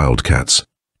 or wildcats?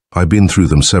 I've been through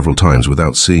them several times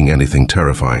without seeing anything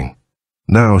terrifying."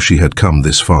 Now she had come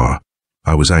this far.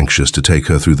 I was anxious to take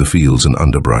her through the fields and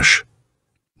underbrush.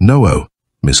 "No,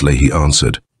 Miss Leahy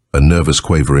answered, a nervous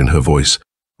quaver in her voice.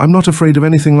 "I'm not afraid of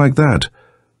anything like that.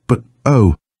 But,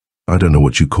 I don't know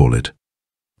what you call it.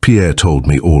 Pierre told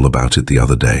me all about it the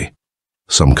other day.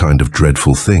 Some kind of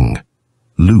dreadful thing.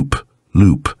 Loop,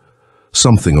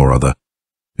 something or other.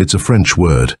 It's a French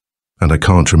word, and I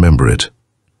can't remember it."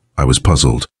 I was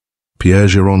puzzled. Pierre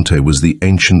Géronte was the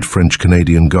ancient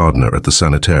French-Canadian gardener at the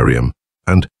sanitarium,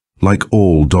 and, like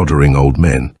all doddering old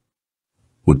men,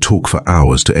 would talk for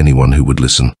hours to anyone who would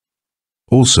listen.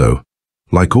 Also,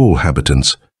 like all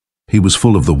habitants, he was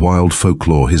full of the wild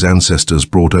folklore his ancestors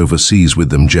brought overseas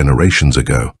with them generations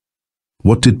ago.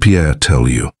 "What did Pierre tell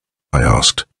you?" I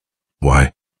asked.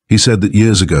 "Why, he said that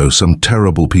years ago some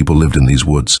terrible people lived in these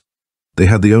woods. They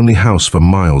had the only house for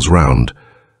miles round,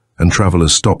 and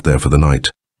travelers stopped there for the night,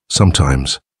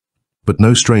 sometimes. But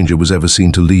no stranger was ever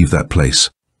seen to leave that place,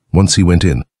 once he went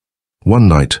in. One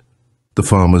night, the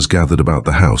farmers gathered about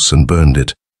the house and burned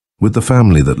it, with the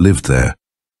family that lived there.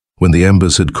 When the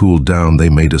embers had cooled down, they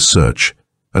made a search,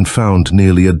 and found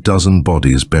nearly a dozen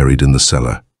bodies buried in the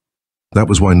cellar. That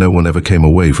was why no one ever came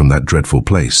away from that dreadful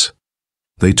place.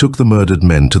 They took the murdered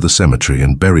men to the cemetery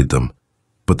and buried them,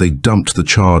 but they dumped the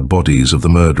charred bodies of the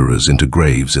murderers into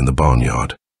graves in the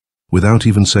barnyard, without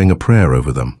even saying a prayer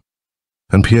over them.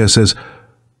 And Pierre says,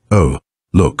 "Oh,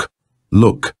 look,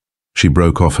 look." She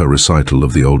broke off her recital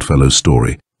of the old fellow's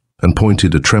story and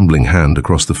pointed a trembling hand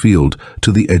across the field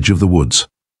to the edge of the woods.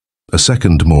 A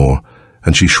second more,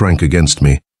 and she shrank against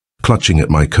me, clutching at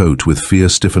my coat with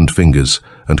fear-stiffened fingers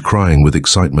and crying with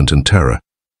excitement and terror.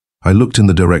 I looked in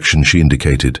the direction she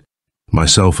indicated,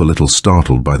 myself a little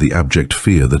startled by the abject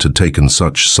fear that had taken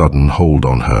such sudden hold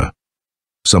on her.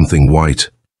 Something white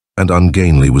and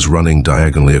ungainly was running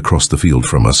diagonally across the field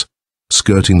from us,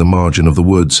 skirting the margin of the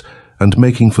woods and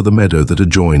making for the meadow that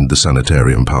adjoined the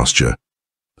sanitarium pasture.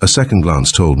 A second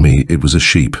glance told me it was a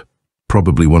sheep,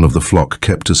 probably one of the flock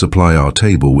kept to supply our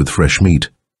table with fresh meat.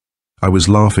 I was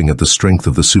laughing at the strength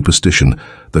of the superstition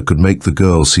that could make the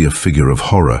girl see a figure of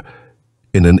horror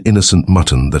in an innocent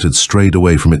mutton that had strayed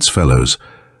away from its fellows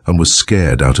and was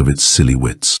scared out of its silly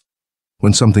wits,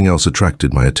 when something else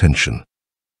attracted my attention.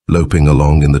 Loping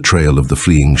along in the trail of the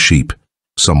fleeing sheep,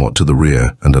 somewhat to the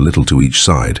rear and a little to each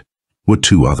side, were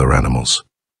two other animals.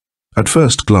 At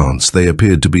first glance, they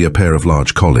appeared to be a pair of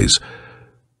large collies,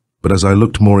 but as I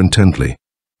looked more intently,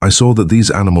 I saw that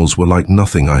these animals were like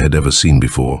nothing I had ever seen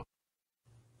before.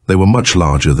 They were much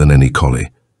larger than any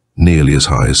collie, nearly as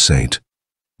high as Saint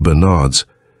Bernards,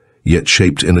 yet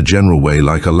shaped in a general way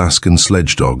like Alaskan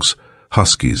sledge dogs,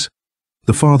 huskies.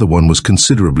 The farther one was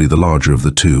considerably the larger of the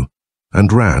two,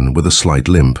 and ran with a slight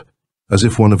limp, as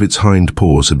if one of its hind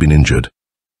paws had been injured.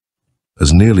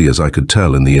 As nearly as I could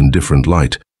tell in the indifferent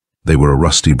light, they were a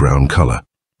rusty brown color,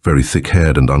 very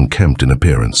thick-haired and unkempt in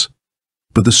appearance.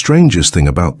 But the strangest thing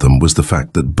about them was the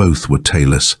fact that both were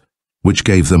tailless, which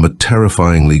gave them a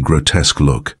terrifyingly grotesque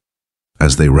look.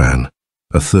 As they ran,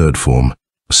 a third form,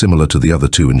 similar to the other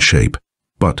two in shape,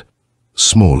 but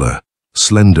smaller,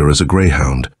 slender as a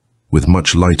greyhound, with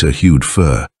much lighter hued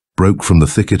fur, broke from the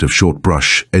thicket of short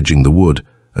brush edging the wood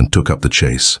and took up the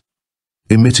chase,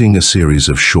 emitting a series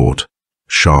of short,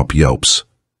 sharp yelps.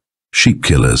 "Sheep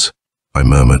killers," I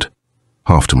murmured,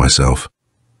 half to myself.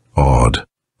 "Odd.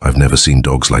 I've never seen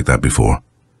dogs like that before."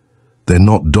 "They're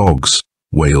not dogs,"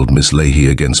 wailed Miss Leahy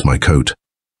against my coat.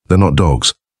 "They're not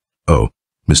dogs. Oh,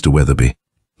 Mr. Weatherby,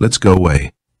 let's go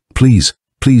away. Please,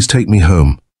 please take me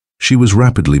home." She was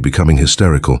rapidly becoming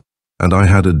hysterical, and I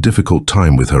had a difficult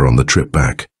time with her on the trip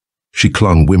back. She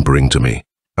clung whimpering to me,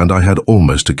 and I had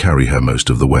almost to carry her most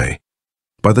of the way.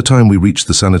 By the time we reached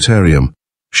the sanitarium,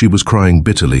 she was crying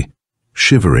bitterly,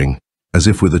 shivering, as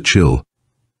if with a chill,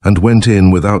 and went in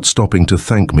without stopping to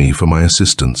thank me for my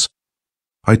assistance.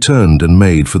 I turned and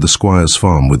made for the squire's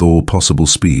farm with all possible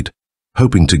speed,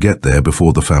 hoping to get there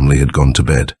before the family had gone to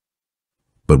bed.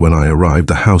 But when I arrived,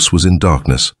 the house was in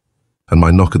darkness, and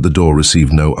my knock at the door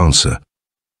received no answer.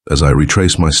 As I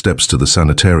retraced my steps to the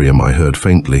sanitarium, I heard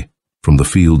faintly, from the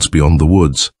fields beyond the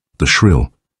woods, the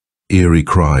shrill, eerie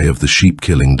cry of the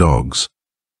sheep-killing dogs.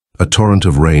 A torrent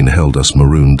of rain held us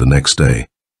marooned the next day.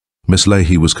 Miss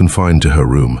Leahy was confined to her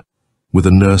room, with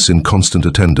a nurse in constant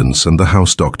attendance and the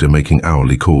house doctor making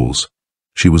hourly calls.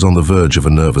 She was on the verge of a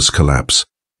nervous collapse,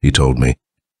 he told me,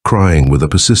 crying with a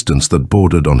persistence that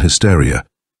bordered on hysteria,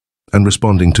 and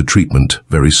responding to treatment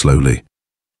very slowly.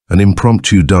 An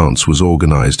impromptu dance was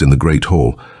organized in the great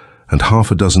hall, and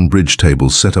half a dozen bridge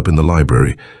tables set up in the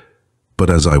library, but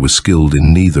as I was skilled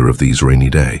in neither of these rainy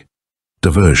day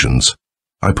diversions,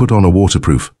 I put on a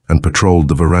waterproof and patrolled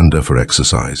the veranda for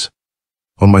exercise.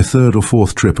 On my third or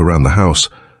fourth trip around the house,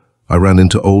 I ran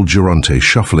into old Geronte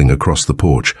shuffling across the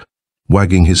porch,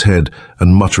 wagging his head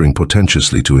and muttering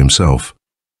portentously to himself.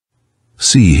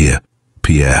 "See here,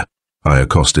 Pierre," I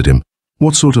accosted him.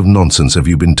 "What sort of nonsense have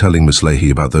you been telling Miss Leahy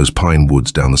about those pine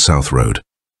woods down the south road?"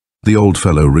 The old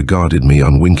fellow regarded me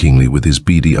unwinkingly with his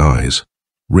beady eyes,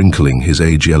 wrinkling his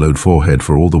age-yellowed forehead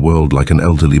for all the world like an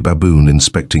elderly baboon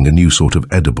inspecting a new sort of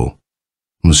edible.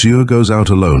 "Monsieur goes out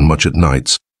alone much at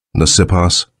nights, n'est-ce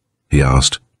pas?" he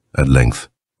asked, at length.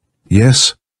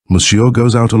 "Yes, Monsieur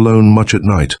goes out alone much at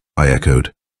night," I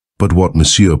echoed. "But what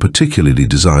Monsieur particularly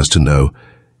desires to know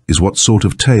is what sort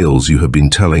of tales you have been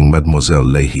telling Mademoiselle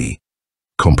Leahy.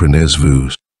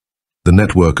 Comprenez-vous?" The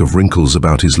network of wrinkles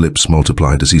about his lips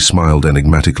multiplied as he smiled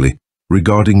enigmatically,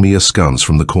 regarding me askance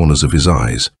from the corners of his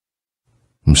eyes.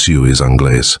 "Monsieur is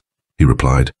Anglais," he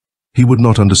replied. "He would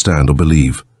not understand or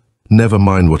believe." "Never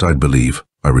mind what I'd believe,"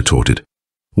 I retorted.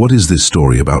 "What is this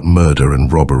story about murder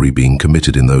and robbery being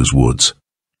committed in those woods?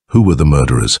 Who were the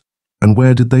murderers, and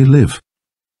where did they live?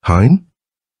 Hein?"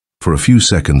 For a few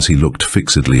seconds he looked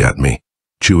fixedly at me,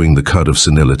 chewing the cud of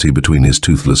senility between his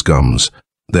toothless gums.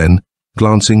 Then,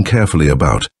 glancing carefully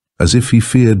about, as if he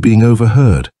feared being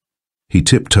overheard. He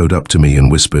tiptoed up to me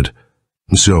and whispered,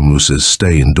 "Monsieur Mousses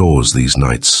stay indoors these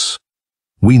nights.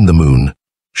 Ween the moon,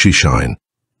 she shine.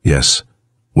 Yes.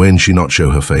 When she not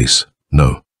show her face,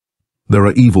 no. There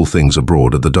are evil things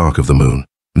abroad at the dark of the moon,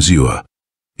 monsieur.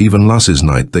 Even last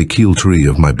night they kill three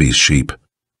of my beast sheep.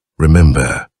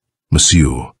 Remember,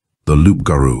 monsieur, the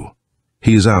loup-garou.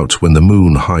 He is out when the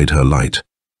moon hide her light."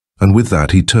 And with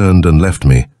that he turned and left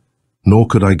me, nor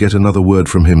could I get another word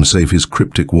from him save his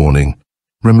cryptic warning,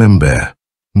 "Remember,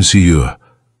 monsieur,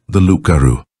 the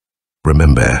loup-garou.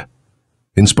 Remember."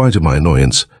 In spite of my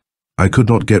annoyance, I could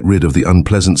not get rid of the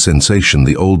unpleasant sensation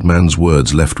the old man's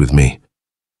words left with me.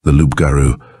 The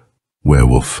loup-garou,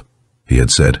 werewolf, he had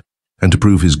said, and to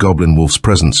prove his goblin wolf's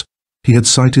presence, he had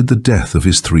sighted the death of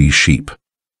his 3 sheep.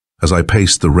 As I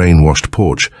paced the rain-washed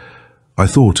porch, I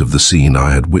thought of the scene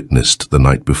I had witnessed the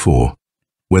night before,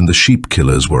 when the sheep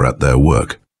killers were at their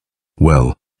work.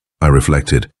 Well, I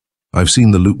reflected, I've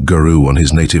seen the loup-garou on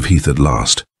his native heath at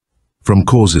last. From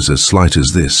causes as slight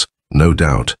as this, no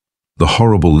doubt, the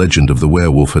horrible legend of the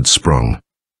werewolf had sprung.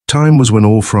 Time was when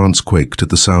all France quaked at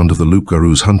the sound of the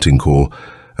loup-garou's hunting call,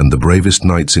 and the bravest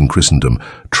knights in Christendom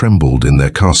trembled in their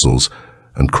castles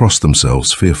and crossed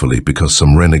themselves fearfully because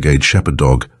some renegade shepherd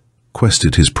dog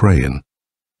quested his prey in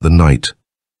the night.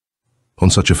 On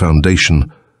such a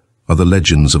foundation are the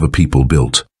legends of a people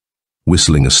built.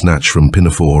 Whistling a snatch from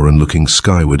Pinafore and looking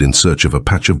skyward in search of a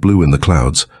patch of blue in the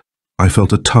clouds, I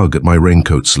felt a tug at my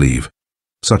raincoat sleeve,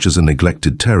 such as a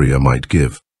neglected terrier might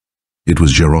give. It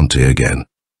was Geronte again.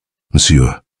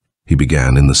 "Monsieur," he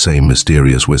began in the same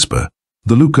mysterious whisper,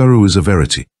 "the loup-garou is a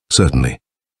verity, certainly.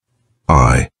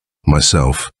 I,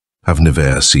 myself, have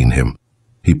never seen him."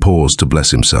 He paused to bless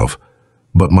himself.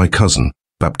 "But my cousin,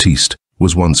 Baptiste,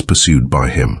 was once pursued by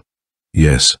him."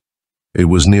 Yes, it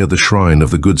was near the shrine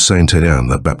of the good Saint Étienne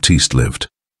that Baptiste lived.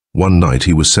 One night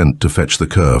he was sent to fetch the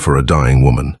cur for a dying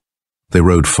woman. They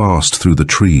rode fast through the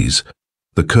trees,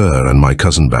 the cur and my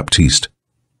cousin Baptiste,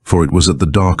 for it was at the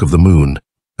dark of the moon,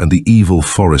 and the evil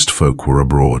forest folk were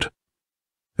abroad.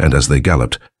 And as they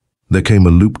galloped, there came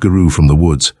a loup-garou from the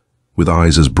woods, with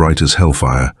eyes as bright as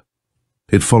hellfire.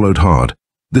 It followed hard,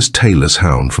 this tailless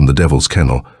hound from the devil's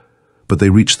kennel, but they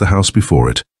reached the house before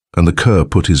it, and the cur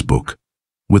put his book,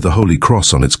 with the Holy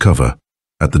Cross on its cover,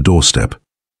 at the doorstep.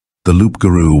 The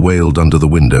loup-garou wailed under the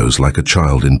windows like a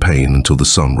child in pain until the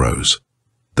sun rose.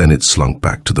 Then it slunk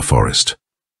back to the forest.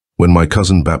 When my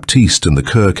cousin Baptiste and the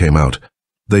cur came out,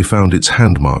 they found its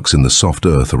handmarks in the soft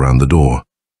earth around the door.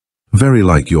 Very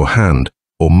like your hand,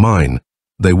 or mine,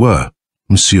 they were,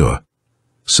 monsieur,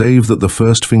 save that the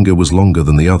first finger was longer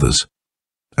than the others.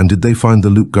 And did they find the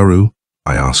loup-garou?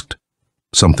 I asked.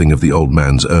 Something of the old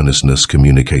man's earnestness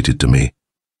communicated to me.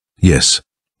 Yes,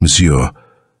 monsieur,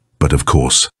 but of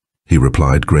course, he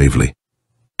replied gravely.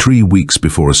 3 weeks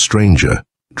before a stranger,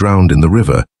 drowned in the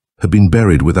river, had been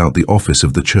buried without the office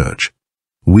of the church.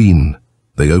 Ween,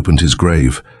 they opened his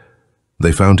grave.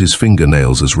 They found his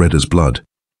fingernails as red as blood,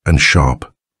 and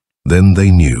sharp. Then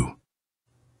they knew.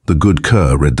 The good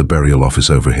cur read the burial office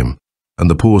over him, and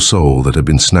the poor soul that had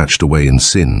been snatched away in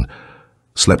sin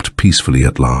slept peacefully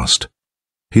at last.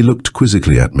 He looked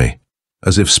quizzically at me,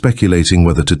 as if speculating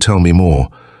whether to tell me more.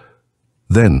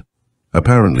 Then,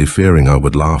 apparently fearing I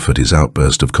would laugh at his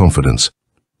outburst of confidence,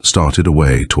 started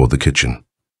away toward the kitchen.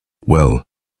 Well,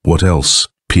 what else,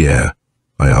 Pierre?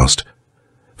 I asked,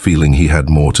 feeling he had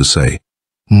more to say.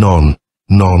 Non,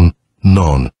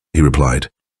 he replied.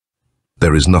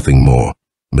 There is nothing more,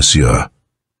 monsieur.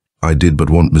 I did but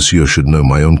want monsieur should know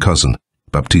my own cousin,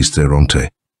 Baptiste Geronte,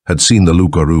 had seen the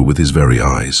loup-garou with his very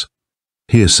eyes.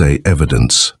 Hearsay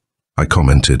evidence, I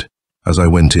commented, as I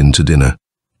went in to dinner.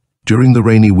 During the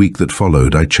rainy week that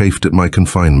followed, I chafed at my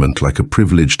confinement like a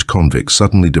privileged convict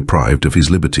suddenly deprived of his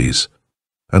liberties,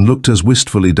 and looked as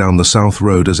wistfully down the south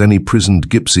road as any prisoned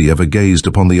gypsy ever gazed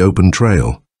upon the open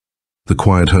trail. The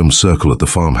quiet home circle at the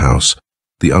farmhouse,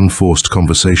 the unforced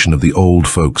conversation of the old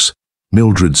folks,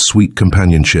 Mildred's sweet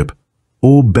companionship,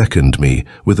 all beckoned me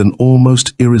with an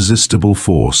almost irresistible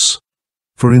force.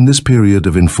 For in this period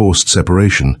of enforced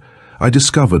separation, I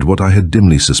discovered what I had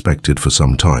dimly suspected for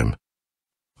some time.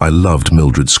 I loved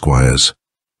Mildred Squires,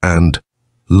 and,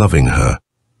 loving her,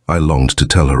 I longed to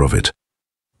tell her of it.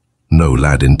 No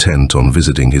lad intent on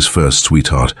visiting his first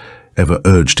sweetheart ever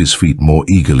urged his feet more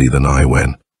eagerly than I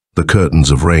when, the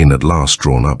curtains of rain at last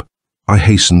drawn up, I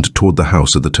hastened toward the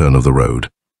house at the turn of the road.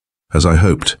 As I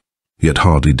hoped, yet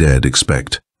hardly dared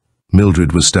expect,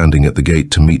 Mildred was standing at the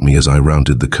gate to meet me as I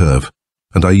rounded the curve,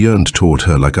 and I yearned toward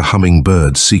her like a humming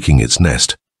bird seeking its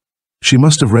nest. She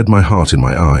must have read my heart in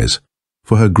my eyes,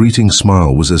 for her greeting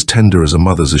smile was as tender as a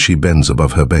mother's as she bends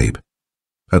above her babe.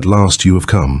 "At last you have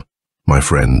come, my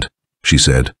friend," she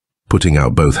said, putting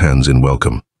out both hands in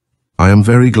welcome. "I am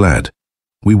very glad."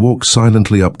 We walked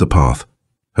silently up the path,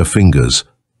 her fingers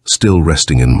still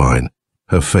resting in mine,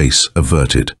 her face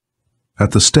averted.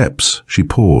 At the steps, she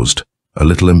paused, a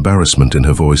little embarrassment in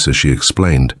her voice as she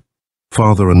explained,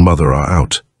 "Father and Mother are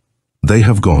out. They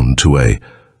have gone to a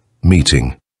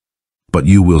meeting. But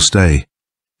you will stay?"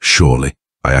 "Surely,"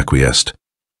 I acquiesced,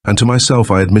 and to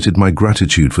myself I admitted my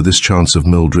gratitude for this chance of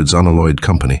Mildred's unalloyed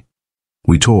company.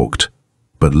 We talked,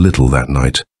 but little that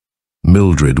night.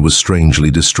 Mildred was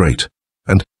strangely distrait,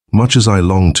 and, much as I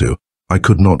longed to, I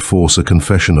could not force a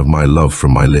confession of my love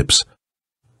from my lips.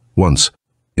 Once,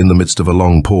 in the midst of a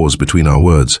long pause between our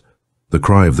words, the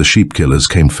cry of the sheep killers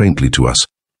came faintly to us,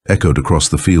 echoed across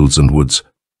the fields and woods,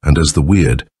 and as the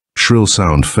weird, shrill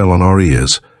sound fell on our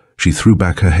ears, she threw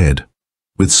back her head,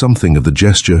 with something of the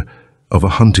gesture of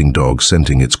a hunting dog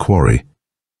scenting its quarry.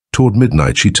 Toward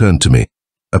midnight she turned to me,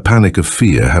 a panic of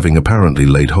fear having apparently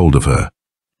laid hold of her.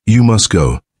 "You must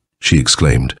go," she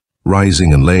exclaimed,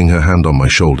 rising and laying her hand on my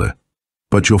shoulder.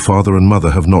 "But your father and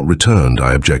mother have not returned,"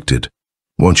 I objected.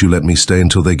 "Won't you let me stay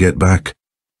until they get back?"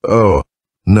 "Oh,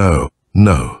 no,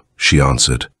 no," she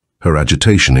answered, her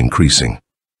agitation increasing.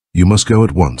 "You must go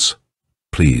at once,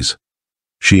 please."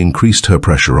 She increased her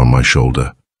pressure on my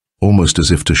shoulder, almost as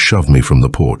if to shove me from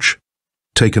the porch.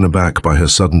 Taken aback by her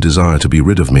sudden desire to be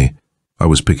rid of me, I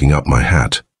was picking up my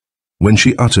hat, when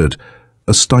she uttered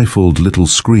a stifled little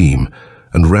scream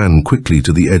and ran quickly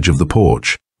to the edge of the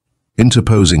porch,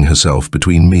 interposing herself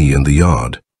between me and the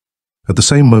yard. At the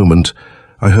same moment,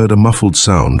 I heard a muffled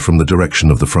sound from the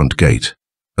direction of the front gate,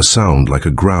 a sound like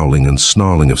a growling and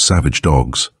snarling of savage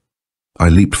dogs. I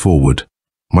leaped forward,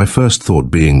 my first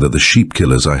thought being that the sheep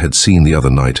killers I had seen the other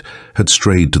night had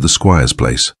strayed to the squire's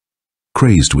place.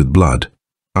 Crazed with blood,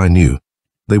 I knew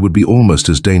they would be almost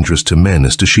as dangerous to men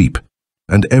as to sheep,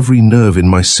 and every nerve in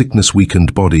my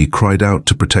sickness-weakened body cried out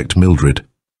to protect Mildred.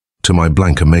 To my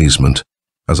blank amazement,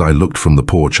 as I looked from the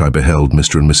porch, I beheld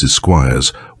Mr. and Mrs.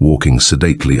 Squires walking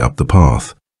sedately up the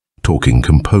path, talking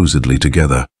composedly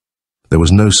together. There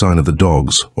was no sign of the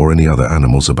dogs or any other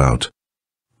animals about.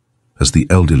 As the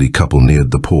elderly couple neared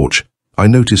the porch, I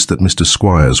noticed that Mr.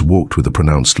 Squires walked with a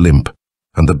pronounced limp,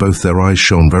 and that both their eyes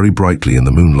shone very brightly in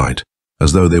the moonlight,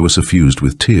 as though they were suffused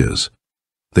with tears.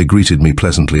 They greeted me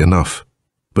pleasantly enough,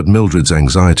 but Mildred's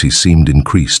anxiety seemed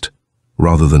increased,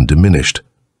 rather than diminished,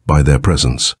 by their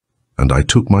presence, and I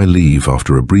took my leave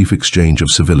after a brief exchange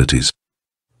of civilities.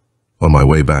 On my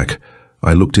way back,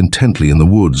 I looked intently in the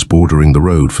woods bordering the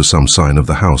road for some sign of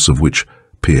the house of which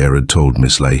Pierre had told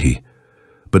Miss Leahy,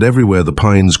 but everywhere the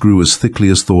pines grew as thickly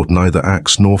as thought neither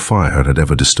axe nor fire had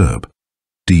ever disturbed.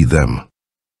 Them.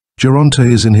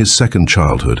 Geronte is in his second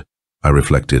childhood, I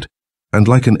reflected, and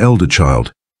like an elder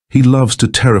child, he loves to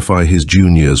terrify his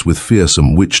juniors with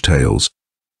fearsome witch tales.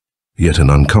 Yet an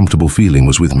uncomfortable feeling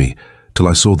was with me, till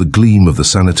I saw the gleam of the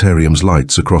sanitarium's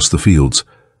lights across the fields,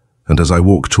 and as I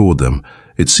walked toward them,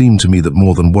 it seemed to me that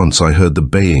more than once I heard the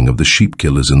baying of the sheep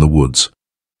killers in the woods,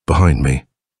 behind me.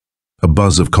 A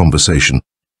buzz of conversation,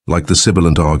 like the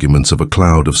sibilant arguments of a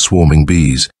cloud of swarming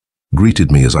bees,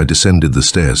 greeted me as I descended the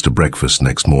stairs to breakfast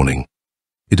next morning.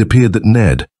 It appeared that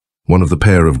Ned, one of the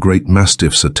pair of great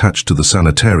mastiffs attached to the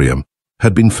sanitarium,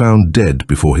 had been found dead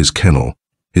before his kennel,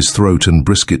 his throat and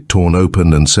brisket torn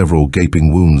open and several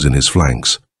gaping wounds in his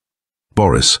flanks.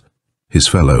 Boris, his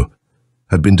fellow,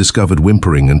 had been discovered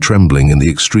whimpering and trembling in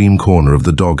the extreme corner of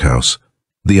the doghouse,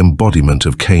 the embodiment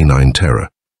of canine terror.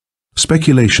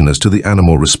 Speculation as to the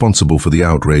animal responsible for the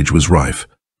outrage was rife,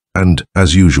 and,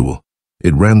 as usual,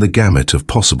 it ran the gamut of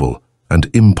possible and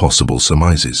impossible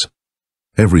surmises.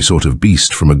 Every sort of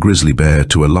beast from a grizzly bear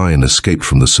to a lion escaped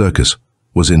from the circus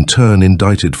was in turn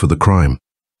indicted for the crime,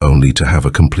 only to have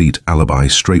a complete alibi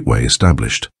straightway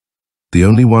established. The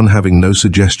only one having no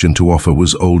suggestion to offer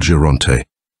was old Geronte,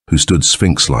 who stood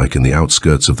sphinx-like in the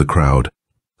outskirts of the crowd,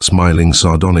 smiling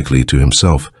sardonically to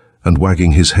himself and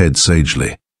wagging his head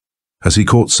sagely. As he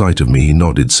caught sight of me, he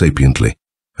nodded sapiently,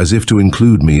 as if to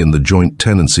include me in the joint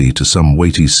tenancy to some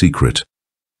weighty secret.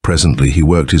 Presently he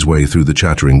worked his way through the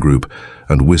chattering group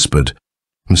and whispered,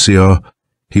 "Monsieur,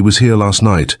 he was here last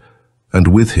night, and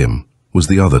with him was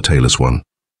the other tailless one.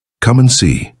 Come and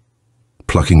see."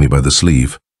 Plucking me by the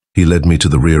sleeve, he led me to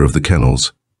the rear of the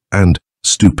kennels, and,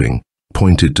 stooping,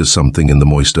 pointed to something in the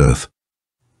moist earth.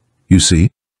 "You see?"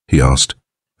 he asked,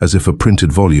 as if a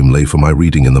printed volume lay for my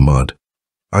reading in the mud.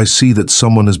 "I see that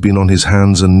someone has been on his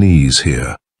hands and knees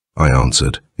here," I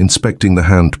answered, inspecting the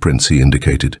handprints he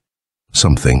indicated.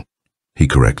 "Something," he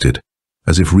corrected,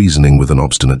 as if reasoning with an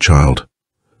obstinate child.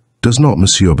 Does not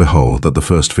Monsieur behold that the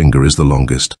first finger is the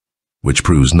longest? Which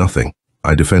proves nothing,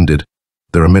 I defended.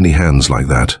 There are many hands like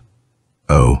that.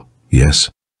 Oh, yes,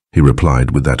 he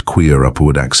replied with that queer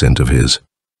upward accent of his.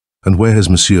 And where has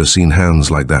Monsieur seen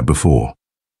hands like that before?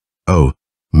 Oh,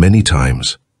 many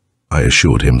times, I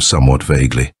assured him somewhat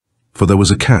vaguely, for there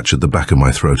was a catch at the back of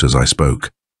my throat as I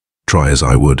spoke. Try as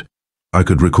I would, I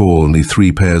could recall only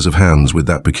 3 pairs of hands with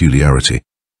that peculiarity.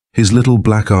 His little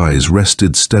black eyes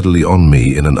rested steadily on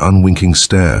me in an unwinking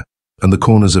stare, and the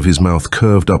corners of his mouth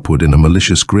curved upward in a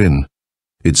malicious grin.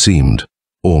 It seemed,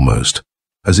 almost,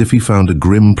 as if he found a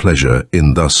grim pleasure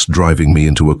in thus driving me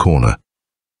into a corner.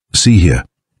 See here,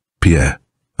 Pierre,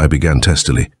 I began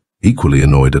testily, equally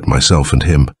annoyed at myself and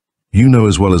him. You know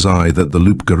as well as I that the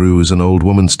loup-garou is an old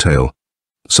woman's tale.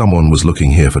 Someone was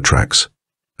looking here for tracks,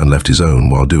 and left his own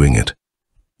while doing it.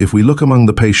 If we look among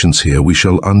the patients here, we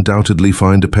shall undoubtedly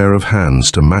find a pair of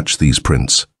hands to match these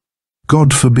prints.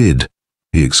 God forbid,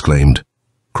 he exclaimed,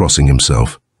 crossing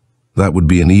himself. That would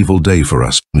be an evil day for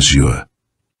us, monsieur.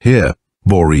 Here,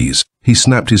 Boris, he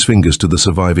snapped his fingers to the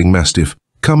surviving mastiff.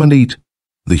 Come and eat.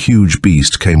 The huge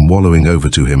beast came wallowing over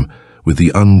to him with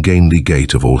the ungainly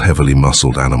gait of all heavily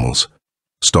muscled animals,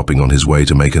 stopping on his way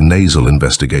to make a nasal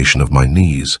investigation of my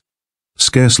knees.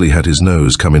 Scarcely had his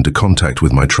nose come into contact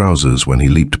with my trousers when he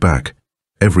leaped back,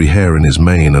 every hair in his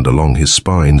mane and along his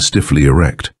spine stiffly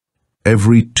erect,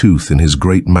 every tooth in his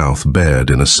great mouth bared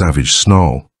in a savage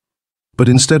snarl. But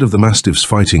instead of the mastiff's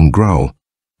fighting growl,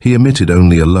 he emitted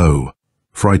only a low,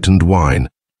 frightened whine,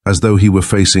 as though he were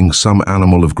facing some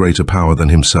animal of greater power than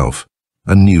himself,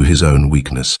 and knew his own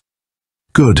weakness.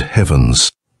 Good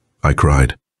heavens, I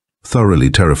cried, thoroughly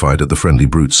terrified at the friendly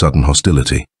brute's sudden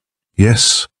hostility.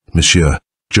 Yes, monsieur,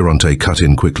 Geronte cut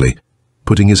in quickly,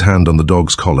 putting his hand on the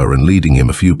dog's collar and leading him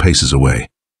a few paces away.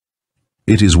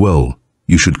 It is well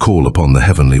you should call upon the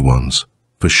heavenly ones,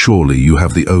 for surely you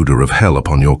have the odor of hell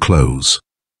upon your clothes.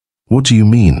 What do you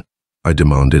mean? I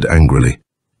demanded angrily.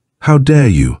 How dare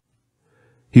you?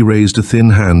 He raised a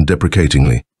thin hand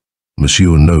deprecatingly.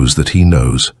 Monsieur knows that he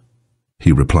knows,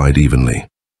 he replied evenly,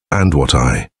 and what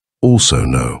I also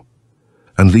know.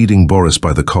 And leading Boris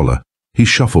by the collar, he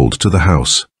shuffled to the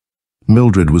house.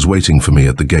 Mildred was waiting for me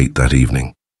at the gate that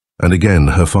evening, and again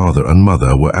her father and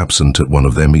mother were absent at one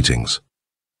of their meetings.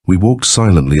 We walked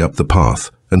silently up the path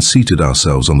and seated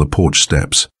ourselves on the porch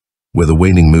steps, where the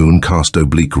waning moon cast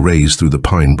oblique rays through the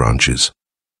pine branches.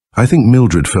 I think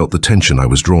Mildred felt the tension I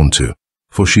was drawn to,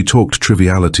 for she talked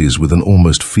trivialities with an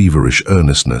almost feverish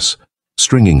earnestness,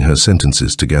 stringing her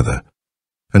sentences together,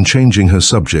 and changing her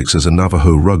subjects as a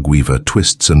Navajo rug weaver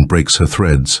twists and breaks her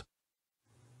threads.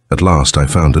 At last I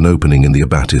found an opening in the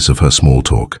abatis of her small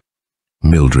talk.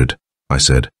 Mildred, I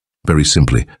said, very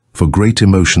simply, for great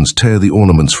emotions tear the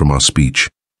ornaments from our speech.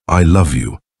 I love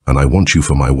you, and I want you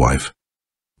for my wife.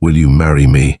 Will you marry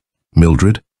me,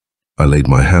 Mildred? I laid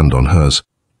my hand on hers.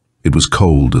 It was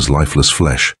cold as lifeless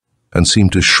flesh, and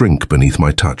seemed to shrink beneath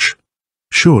my touch.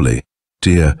 Surely,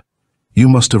 dear, you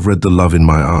must have read the love in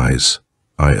my eyes,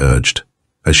 I urged,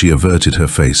 as she averted her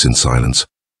face in silence.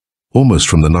 Almost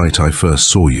from the night I first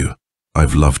saw you,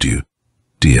 I've loved you,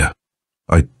 dear.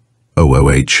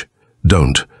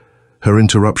 Don't. Her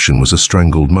interruption was a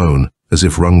strangled moan, as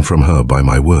if wrung from her by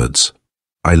my words.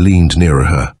 I leaned nearer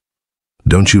her.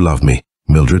 Don't you love me,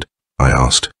 Mildred? I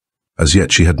asked. As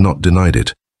yet she had not denied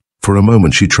it. For a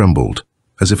moment she trembled,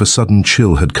 as if a sudden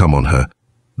chill had come on her.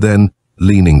 Then,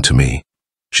 leaning to me,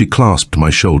 she clasped my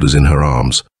shoulders in her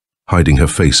arms, hiding her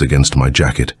face against my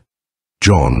jacket.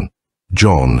 John,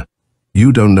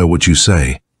 you don't know what you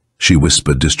say, she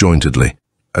whispered disjointedly,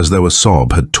 as though a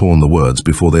sob had torn the words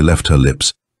before they left her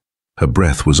lips. Her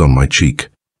breath was on my cheek,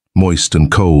 moist and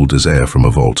cold as air from a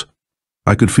vault.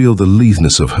 I could feel the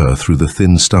litheness of her through the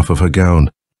thin stuff of her gown,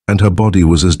 and her body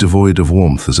was as devoid of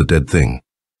warmth as a dead thing.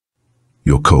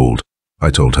 You're cold,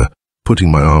 I told her,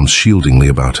 putting my arms shieldingly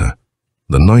about her.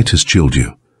 The night has chilled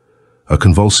you. A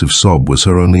convulsive sob was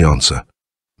her only answer.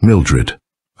 Mildred,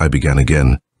 I began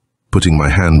again, putting my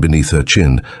hand beneath her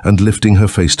chin and lifting her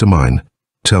face to mine.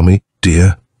 Tell me,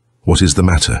 dear, what is the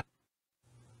matter?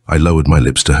 I lowered my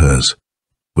lips to hers.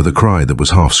 With a cry that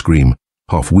was half scream,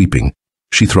 half weeping,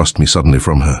 she thrust me suddenly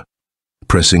from her,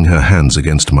 pressing her hands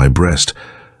against my breast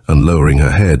and lowering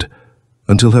her head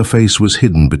until her face was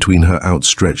hidden between her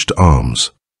outstretched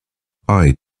arms.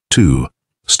 I, too,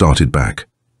 started back,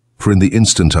 for in the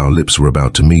instant our lips were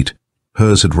about to meet,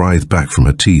 hers had writhed back from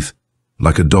her teeth,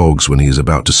 like a dog's when he is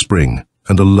about to spring,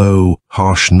 and a low,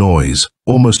 harsh noise,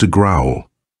 almost a growl,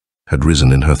 had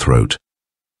risen in her throat.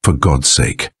 For God's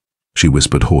sake, she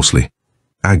whispered hoarsely,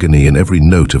 agony in every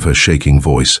note of her shaking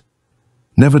voice.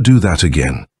 Never do that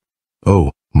again.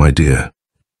 Oh, My dear,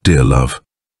 dear love,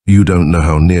 you don't know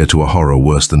how near to a horror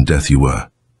worse than death you were.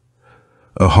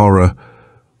 A horror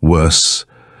worse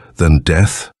than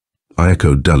death? I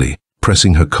echoed dully,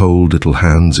 pressing her cold little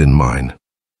hands in mine.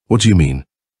 What do you mean?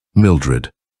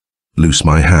 Mildred. Loose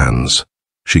my hands,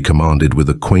 she commanded with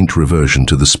a quaint reversion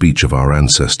to the speech of our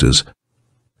ancestors.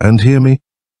 And hear me?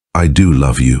 I do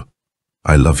love you.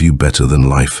 I love you better than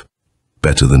life,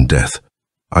 better than death.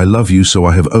 I love you so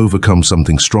I have overcome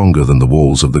something stronger than the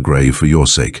walls of the grave for your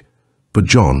sake. But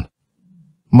John,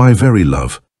 my very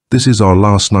love, this is our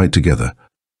last night together.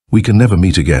 We can never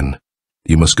meet again.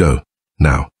 You must go,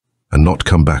 now, and not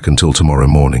come back until tomorrow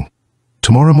morning.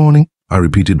 Tomorrow morning? I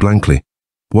repeated blankly.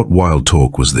 What wild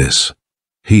talk was this?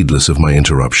 Heedless of my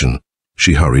interruption,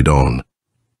 she hurried on.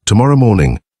 Tomorrow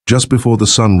morning, just before the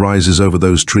sun rises over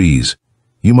those trees,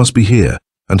 you must be here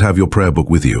and have your prayer book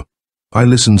with you. I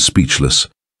listened speechless,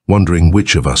 wondering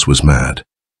which of us was mad.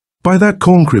 By that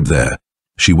corn crib there,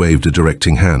 she waved a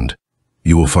directing hand.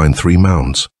 You will find 3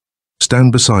 mounds.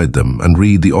 Stand beside them and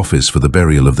read the office for the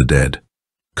burial of the dead.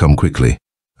 Come quickly,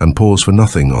 and pause for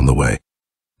nothing on the way.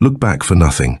 Look back for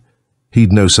nothing.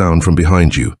 Heed no sound from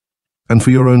behind you. And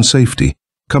for your own safety,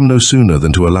 come no sooner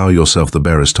than to allow yourself the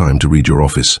barest time to read your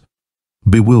office.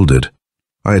 Bewildered,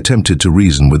 I attempted to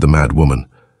reason with the mad woman,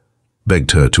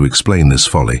 begged her to explain this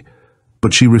folly,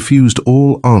 but she refused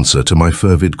all answer to my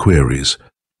fervid queries,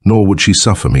 nor would she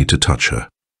suffer me to touch her.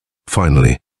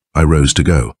 Finally, I rose to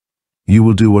go. You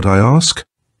will do what I ask?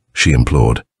 She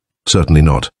implored. Certainly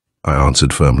not, I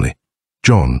answered firmly.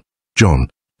 John, John,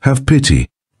 have pity,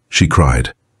 she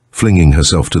cried, flinging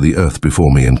herself to the earth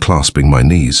before me and clasping my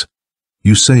knees.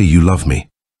 You say you love me.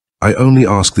 I only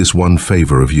ask this one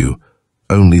favor of you,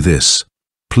 only this.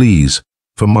 Please,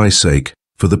 for my sake,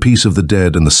 for the peace of the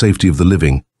dead and the safety of the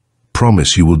living,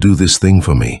 promise you will do this thing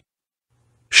for me.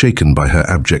 Shaken by her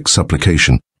abject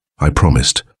supplication, I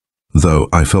promised, though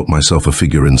I felt myself a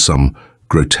figure in some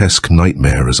grotesque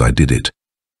nightmare as I did it.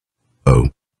 Oh,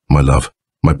 my love,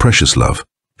 my precious love,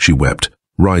 she wept,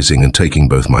 rising and taking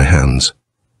both my hands.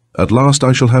 At last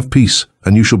I shall have peace,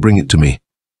 and you shall bring it to me.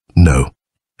 No,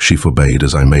 she forbade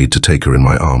as I made to take her in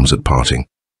my arms at parting.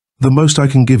 The most I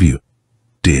can give you,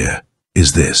 dear,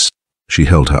 is this. She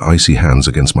held her icy hands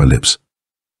against my lips.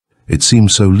 It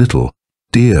seems so little,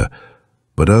 dear,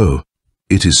 but oh,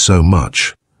 it is so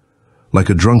much. Like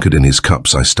a drunkard in his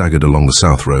cups, I staggered along the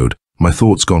south road, my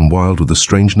thoughts gone wild with the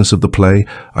strangeness of the play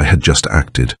I had just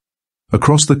acted.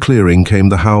 Across the clearing came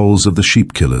the howls of the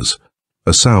sheep-killers,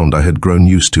 a sound I had grown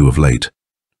used to of late.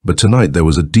 But tonight there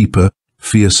was a deeper,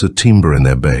 fiercer timbre in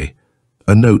their bay,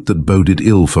 a note that boded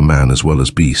ill for man as well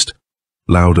as beast.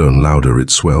 Louder and louder it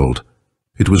swelled.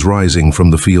 It was rising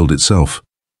from the field itself,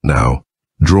 now,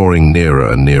 drawing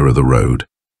nearer and nearer the road.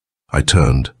 I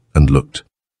turned and looked.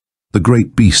 The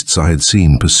great beasts I had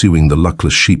seen pursuing the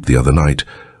luckless sheep the other night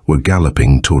were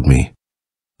galloping toward me.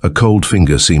 A cold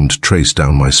finger seemed traced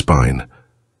down my spine.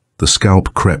 The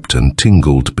scalp crept and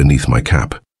tingled beneath my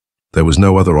cap. There was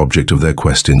no other object of their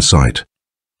quest in sight.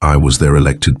 I was their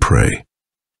elected prey.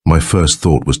 My first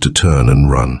thought was to turn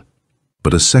and run,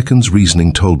 but a second's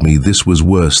reasoning told me this was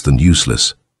worse than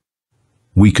useless.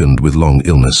 Weakened with long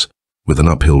illness, with an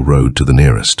uphill road to the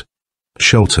nearest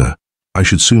shelter, I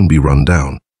should soon be run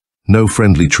down. No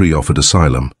friendly tree offered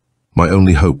asylum. My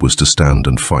only hope was to stand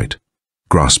and fight.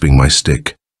 Grasping my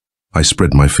stick, I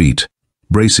spread my feet,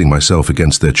 bracing myself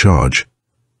against their charge.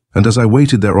 And as I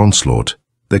waited their onslaught,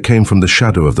 there came from the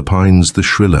shadow of the pines the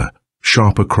shriller,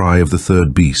 sharper cry of the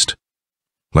third beast.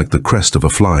 Like the crest of a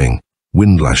flying,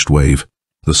 wind-lashed wave,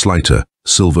 the slighter,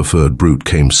 silver-furred brute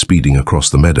came speeding across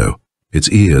the meadow, its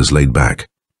ears laid back,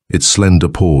 its slender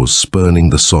paws spurning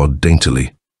the sod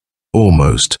daintily.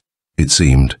 Almost, it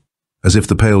seemed, as if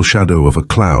the pale shadow of a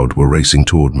cloud were racing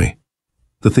toward me.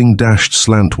 The thing dashed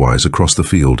slantwise across the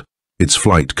field, its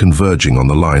flight converging on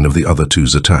the line of the other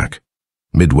two's attack.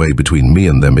 Midway between me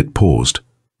and them it paused,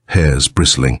 hairs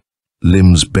bristling,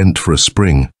 limbs bent for a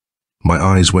spring. My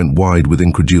eyes went wide with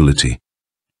incredulity.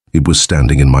 It was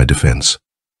standing in my defense.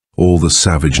 All the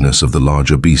savageness of the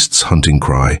larger beast's hunting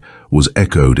cry was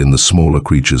echoed in the smaller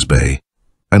creature's bay,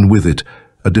 and with it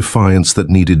a defiance that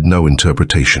needed no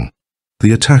interpretation.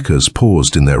 The attackers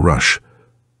paused in their rush,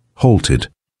 halted,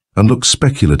 and looked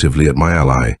speculatively at my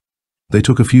ally. They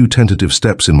took a few tentative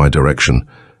steps in my direction,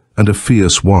 and a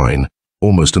fierce whine,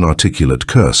 almost an articulate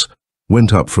curse,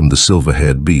 went up from the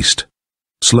silver-haired beast.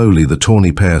 Slowly the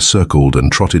tawny pair circled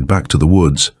and trotted back to the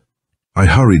woods. I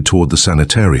hurried toward the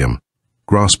sanitarium,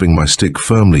 grasping my stick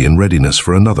firmly in readiness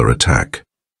for another attack.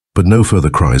 But no further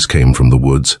cries came from the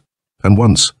woods, and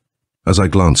once, as I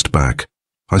glanced back,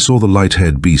 I saw the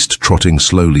light-haired beast trotting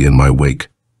slowly in my wake,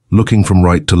 looking from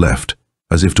right to left,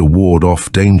 as if to ward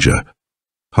off danger.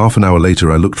 Half an hour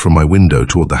later I looked from my window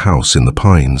toward the house in the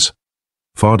pines.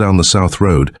 Far down the south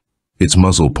road, its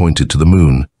muzzle pointed to the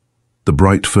moon. The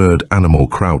bright-furred animal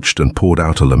crouched and poured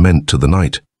out a lament to the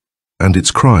night, and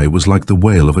its cry was like the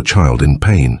wail of a child in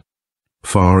pain.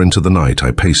 Far into the night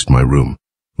I paced my room,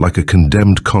 like a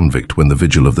condemned convict when the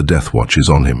vigil of the death watch is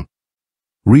on him.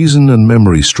 Reason and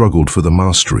memory struggled for the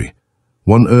mastery,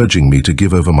 one urging me to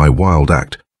give over my wild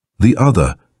act, the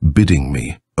other bidding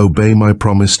me obey my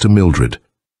promise to Mildred.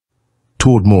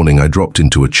 Toward morning I dropped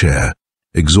into a chair,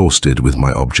 exhausted with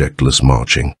my objectless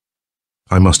marching.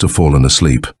 I must have fallen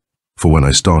asleep, for when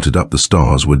I started up the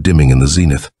stars were dimming in the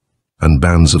zenith, and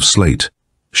bands of slate,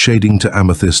 shading to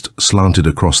amethyst, slanted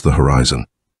across the horizon.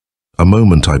 A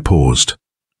moment I paused,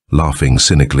 laughing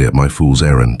cynically at my fool's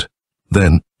errand.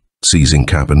 Then, seizing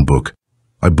cap and book,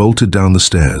 I bolted down the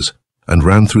stairs and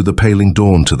ran through the paling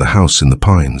dawn to the house in the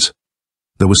pines.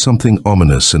 There was something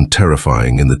ominous and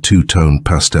terrifying in the two-toned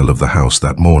pastel of the house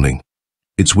that morning.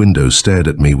 Its windows stared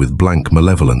at me with blank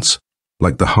malevolence,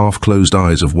 like the half-closed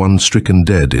eyes of one stricken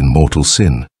dead in mortal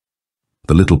sin.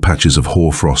 The little patches of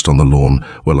hoarfrost on the lawn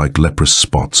were like leprous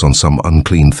spots on some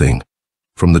unclean thing.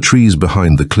 From the trees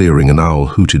behind the clearing an owl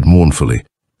hooted mournfully,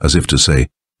 as if to say,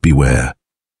 "Beware,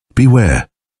 beware,"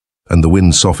 and the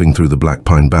wind soughing through the black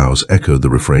pine boughs echoed the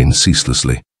refrain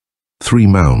ceaselessly. 3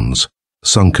 mounds,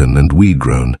 sunken and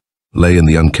weed-grown, lay in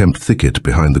the unkempt thicket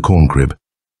behind the corn crib.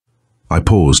 I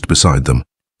paused beside them,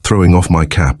 throwing off my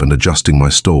cap and adjusting my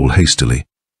stole hastily.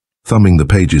 Thumbing the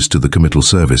pages to the committal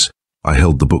service, I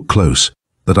held the book close,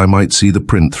 that I might see the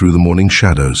print through the morning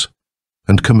shadows,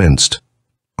 and commenced,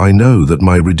 "I know that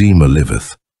my Redeemer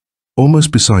liveth."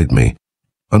 Almost beside me,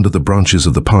 under the branches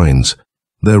of the pines,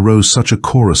 there rose such a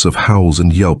chorus of howls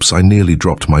and yelps I nearly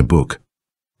dropped my book.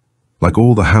 Like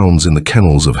all the hounds in the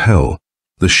kennels of hell,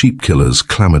 the sheep-killers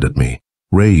clamoured at me,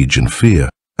 rage and fear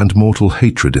and mortal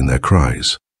hatred in their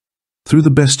cries. Through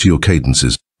the bestial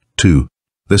cadences, too,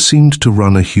 there seemed to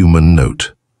run a human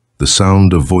note, the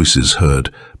sound of voices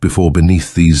heard before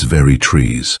beneath these very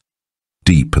trees.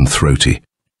 Deep and throaty,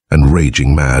 and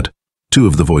raging mad, 2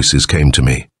 of the voices came to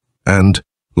me, and,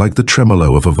 like the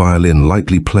tremolo of a violin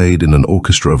lightly played in an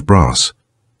orchestra of brass,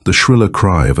 the shriller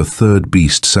cry of a third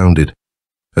beast sounded.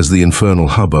 As the infernal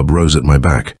hubbub rose at my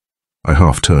back, I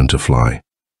half turned to fly.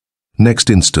 Next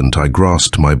instant I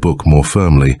grasped my book more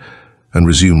firmly and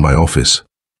resumed my office,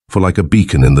 for like a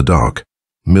beacon in the dark,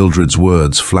 Mildred's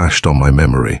words flashed on my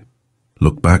memory.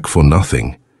 Look back for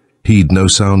nothing. Heed no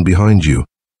sound behind you.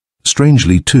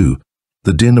 Strangely, too,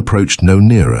 the din approached no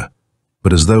nearer,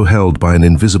 but as though held by an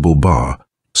invisible bar,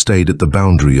 stayed at the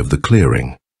boundary of the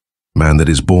clearing. Man that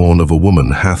is born of a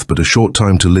woman hath but a short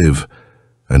time to live,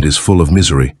 and is full of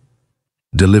misery.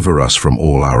 Deliver us from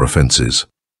all our offences.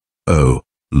 O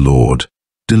Lord,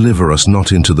 deliver us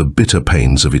not into the bitter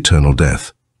pains of eternal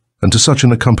death. And to such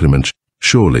an accompaniment,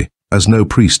 surely, as no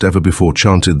priest ever before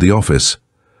chanted the office,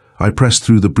 I pressed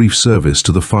through the brief service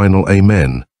to the final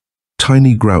Amen.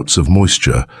 Tiny gouts of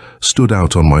moisture stood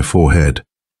out on my forehead.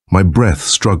 My breath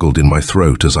struggled in my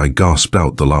throat as I gasped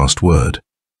out the last word.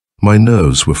 My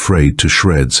nerves were frayed to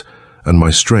shreds, and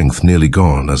my strength nearly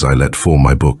gone as I let fall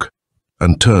my book,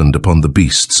 and turned upon the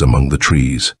beasts among the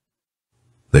trees.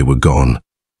 They were gone.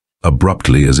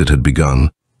 Abruptly as it had begun,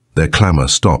 their clamour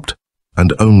stopped,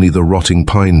 and only the rotting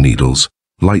pine needles,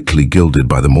 lightly gilded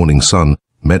by the morning sun,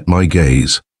 met my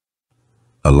gaze.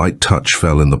 A light touch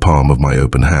fell in the palm of my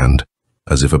open hand,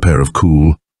 as if a pair of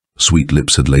cool, sweet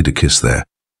lips had laid a kiss there.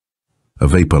 A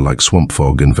vapour like swamp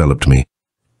fog enveloped me.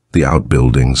 The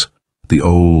outbuildings, the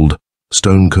old,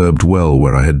 stone-curbed well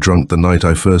where I had drunk the night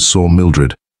I first saw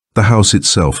Mildred, the house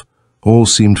itself, all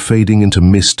seemed fading into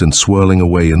mist and swirling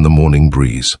away in the morning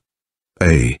breeze.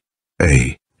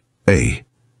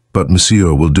 But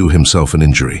Monsieur will do himself an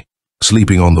injury,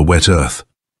 sleeping on the wet earth.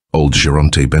 Old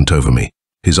Geronte bent over me,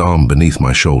 his arm beneath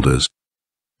my shoulders.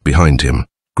 Behind him,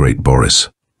 great Boris,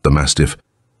 the mastiff,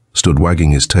 stood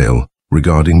wagging his tail,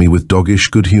 regarding me with doggish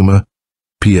good humour.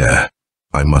 "Pierre,"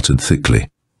 I muttered thickly,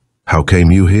 "how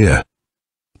came you here?"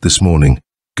 This morning,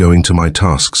 going to my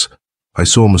tasks, I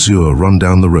saw Monsieur run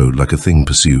down the road like a thing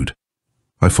pursued.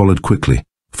 I followed quickly,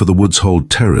 for the woods hold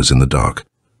terrors in the dark.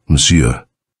 Monsieur.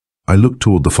 I looked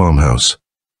toward the farmhouse.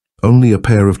 Only a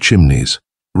pair of chimneys,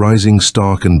 rising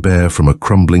stark and bare from a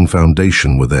crumbling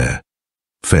foundation, were there.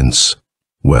 Fence,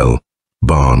 well,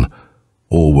 barn,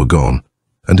 all were gone,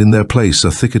 and in their place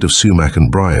a thicket of sumac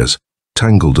and briars,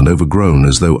 tangled and overgrown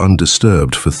as though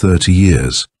undisturbed for 30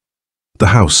 years. "The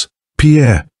house!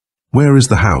 Pierre! Where is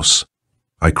the house?"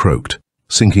 I croaked,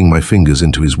 sinking my fingers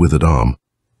into his withered arm.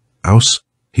 "House?"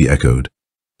 he echoed.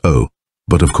 Oh,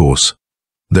 but of course,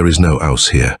 there is no house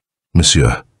here,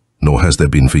 monsieur, nor has there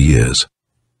been for years.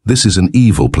 This is an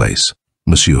evil place,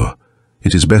 monsieur.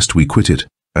 It is best we quit it,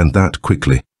 and that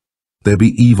quickly. There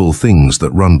be evil things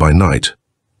that run by night.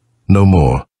 No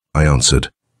more, I answered,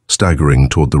 staggering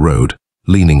toward the road,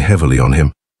 leaning heavily on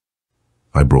him.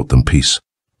 I brought them peace,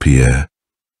 Pierre.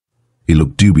 He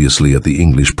looked dubiously at the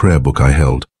English prayer book I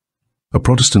held. A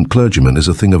Protestant clergyman is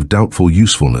a thing of doubtful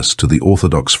usefulness to the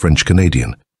orthodox French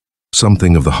Canadian.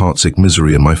 Something of the heartsick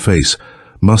misery in my face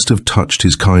must have touched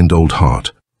his kind old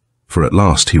heart, for at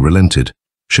last he relented,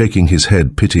 shaking his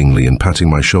head pityingly and patting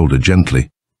my shoulder gently,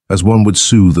 as one would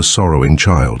soothe a sorrowing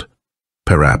child.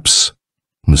 Perhaps,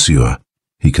 monsieur,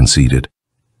 he conceded.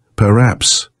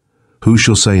 Perhaps. Who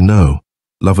shall say no?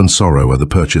 Love and sorrow are the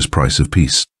purchase price of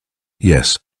peace.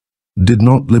 Yes. Did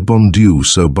not le bon Dieu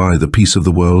so buy the peace of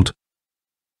the world?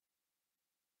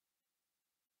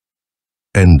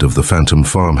 End of The Phantom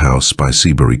Farmhouse by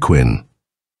Seabury Quinn.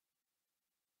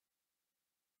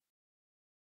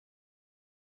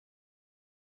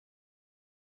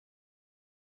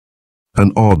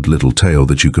 An odd little tale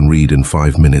that you can read in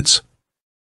 5 minutes.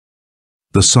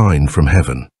 The Sign from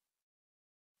Heaven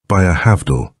by a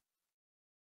Havdal.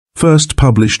 First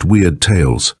published Weird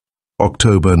Tales,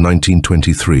 October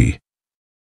 1923.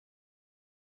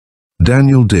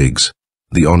 Daniel Diggs,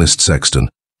 the honest sexton,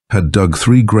 had dug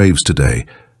 3 graves today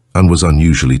and was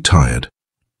unusually tired.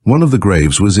 One of the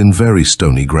graves was in very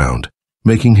stony ground,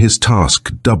 making his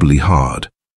task doubly hard.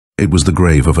 It was the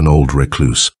grave of an old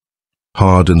recluse.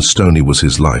 Hard and stony was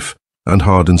his life, and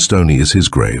hard and stony is his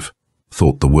grave,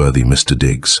 thought the worthy Mr.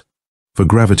 Diggs. For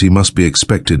gravity must be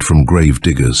expected from grave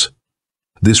diggers.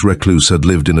 This recluse had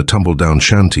lived in a tumble-down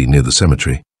shanty near the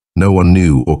cemetery. No one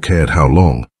knew or cared how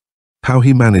long. How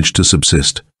he managed to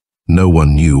subsist, no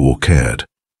one knew or cared.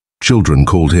 Children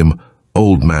called him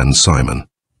Old Man Simon,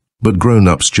 but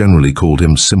grown-ups generally called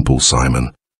him Simple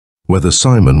Simon. Whether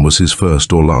Simon was his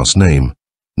first or last name,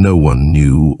 no one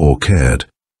knew or cared.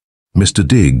 Mr.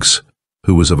 Diggs,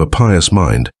 who was of a pious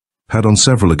mind, had on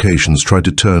several occasions tried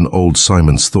to turn old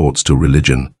Simon's thoughts to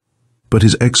religion, but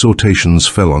his exhortations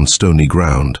fell on stony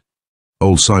ground.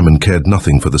 Old Simon cared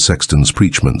nothing for the sexton's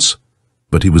preachments,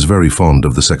 but he was very fond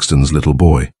of the sexton's little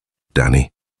boy,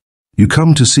 Danny. You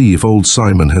come to see if old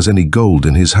Simon has any gold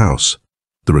in his house,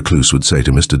 the recluse would say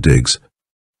to Mr. Diggs.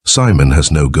 Simon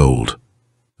has no gold.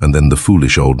 And then the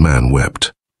foolish old man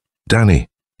wept. Danny,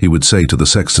 he would say to the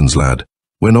sexton's lad,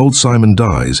 when old Simon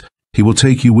dies, he will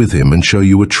take you with him and show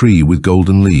you a tree with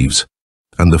golden leaves.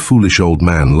 And the foolish old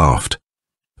man laughed.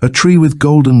 A tree with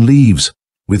golden leaves,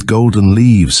 with golden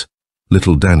leaves.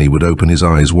 Little Danny would open his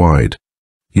eyes wide.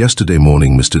 Yesterday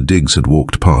morning Mr. Diggs had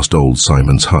walked past old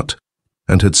Simon's hut,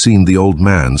 and had seen the old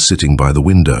man sitting by the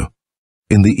window.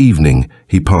 In the evening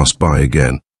he passed by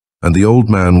again, and the old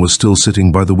man was still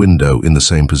sitting by the window in the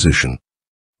same position.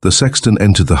 The sexton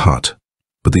entered the hut,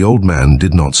 but the old man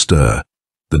did not stir.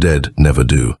 The dead never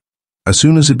do. As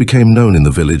soon as it became known in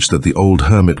the village that the old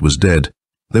hermit was dead,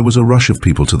 there was a rush of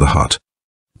people to the hut.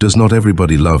 Does not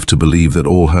everybody love to believe that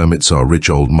all hermits are rich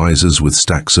old misers with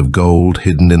stacks of gold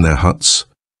hidden in their huts?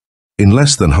 In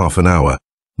less than half an hour,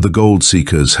 the gold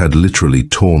seekers had literally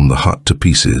torn the hut to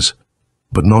pieces,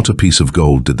 but not a piece of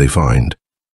gold did they find.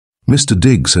 Mr.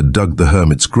 Diggs had dug the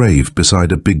hermit's grave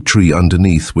beside a big tree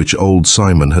underneath which old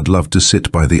Simon had loved to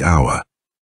sit by the hour.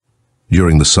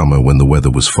 During the summer, when the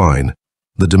weather was fine,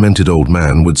 the demented old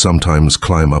man would sometimes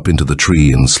climb up into the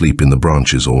tree and sleep in the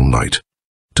branches all night.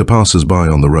 To passers-by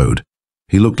on the road,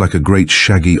 he looked like a great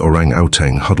shaggy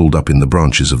orang-outang huddled up in the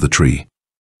branches of the tree.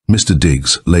 Mr.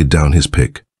 Diggs laid down his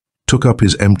pick, took up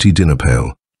his empty dinner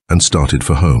pail, and started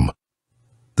for home.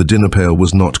 The dinner pail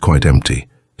was not quite empty.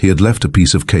 He had left a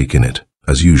piece of cake in it,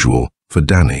 as usual, for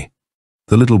Danny.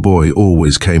 The little boy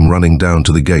always came running down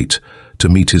to the gate to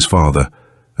meet his father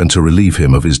and to relieve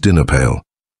him of his dinner pail.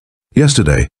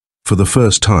 Yesterday, for the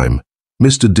first time,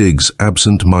 Mr. Diggs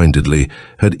absent-mindedly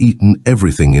had eaten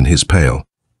everything in his pail,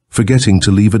 forgetting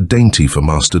to leave a dainty for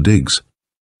Master Diggs.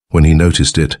 When he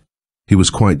noticed it, he was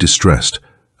quite distressed,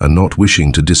 and not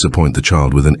wishing to disappoint the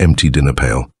child with an empty dinner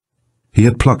pail. He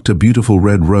had plucked a beautiful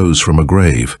red rose from a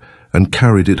grave and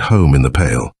carried it home in the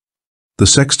pail. The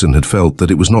sexton had felt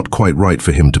that it was not quite right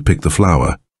for him to pick the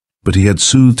flower, but he had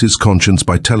soothed his conscience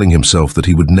by telling himself that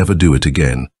he would never do it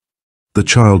again. The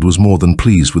child was more than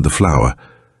pleased with the flower,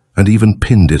 and even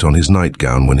pinned it on his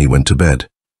nightgown when he went to bed.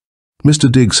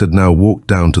 Mr. Diggs had now walked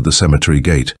down to the cemetery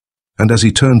gate, and as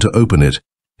he turned to open it,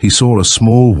 he saw a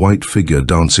small white figure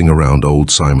dancing around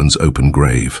old Simon's open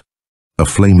grave. A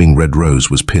flaming red rose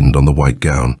was pinned on the white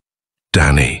gown.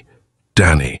 "Danny!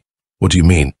 Danny! What do you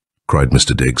mean?" cried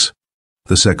Mr. Diggs.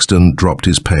 The sexton dropped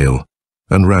his pail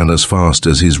and ran as fast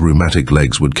as his rheumatic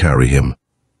legs would carry him,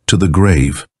 to the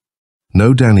grave.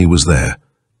 No Danny was there,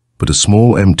 but a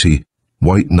small empty,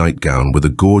 white nightgown with a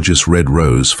gorgeous red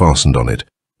rose fastened on it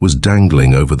was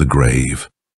dangling over the grave.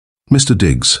 Mr.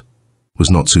 Diggs was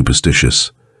not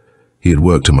superstitious. He had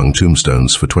worked among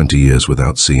tombstones for 20 years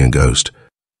without seeing a ghost,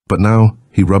 but now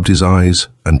he rubbed his eyes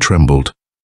and trembled.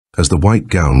 As the white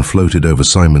gown floated over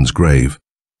Simon's grave,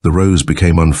 the rose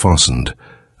became unfastened,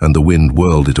 and the wind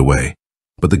whirled it away,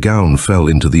 but the gown fell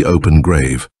into the open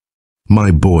grave.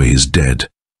 "My boy is dead,"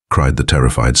 cried the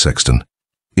terrified sexton.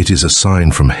 "It is a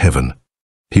sign from heaven."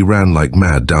 He ran like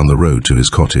mad down the road to his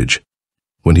cottage.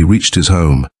 When he reached his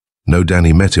home, no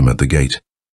Danny met him at the gate.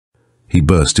 He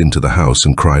burst into the house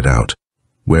and cried out,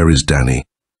 "Where is Danny?"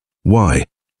 "Why,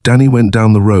 Danny went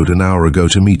down the road an hour ago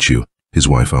to meet you," his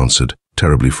wife answered,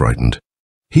 terribly frightened.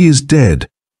 "He is dead!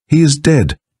 He is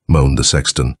dead!" moaned the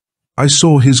sexton. "I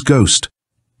saw his ghost."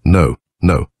 "No,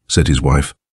 no," said his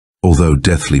wife. Although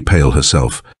deathly pale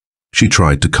herself, she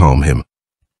tried to calm him.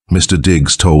 Mr.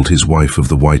 Diggs told his wife of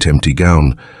the white empty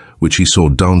gown, which he saw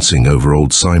dancing over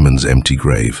old Simon's empty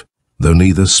grave, though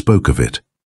neither spoke of it.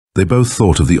 They both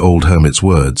thought of the old hermit's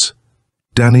words,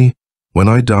 "Danny, when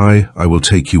I die, I will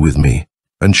take you with me,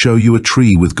 and show you a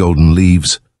tree with golden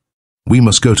leaves." "We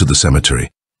must go to the cemetery,"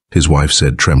 his wife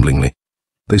said tremblingly.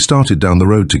 They started down the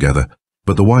road together,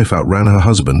 but the wife outran her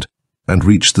husband and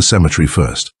reached the cemetery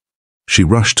first. She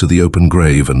rushed to the open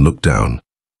grave and looked down.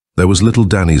 There was little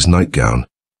Danny's nightgown.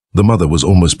 The mother was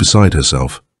almost beside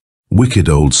herself. "Wicked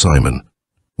old Simon,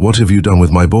 what have you done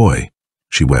with my boy?"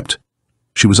 she wept.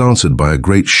 She was answered by a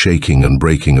great shaking and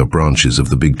breaking of branches of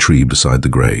the big tree beside the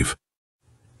grave.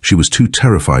 She was too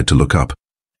terrified to look up.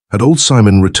 Had old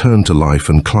Simon returned to life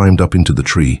and climbed up into the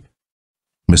tree?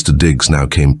 Mr. Diggs now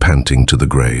came panting to the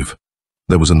grave.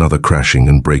 There was another crashing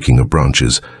and breaking of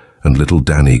branches, and little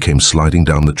Danny came sliding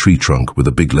down the tree trunk with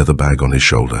a big leather bag on his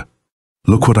shoulder.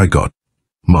 "Look what I got,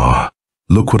 Ma!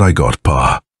 Look what I got,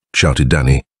 Pa!" shouted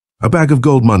Danny. "A bag of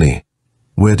gold money!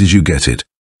 Where did you get it?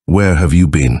 Where have you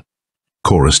been?"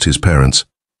 chorused his parents.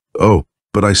 "Oh,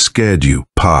 but I scared you,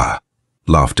 Pa!"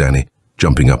 laughed Danny,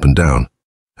 jumping up and down.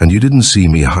 "And you didn't see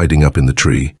me hiding up in the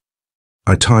tree.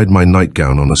 I tied my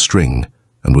nightgown on a string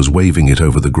and was waving it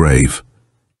over the grave."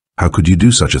 "How could you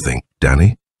do such a thing,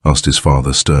 Danny?" asked his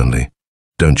father sternly.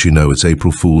 "Don't you know it's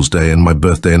April Fool's Day and my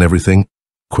birthday and everything?"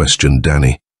 questioned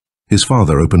Danny. His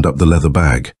father opened up the leather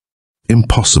bag.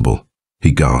 "Impossible,"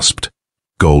 he gasped.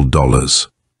 "Gold dollars,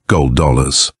 gold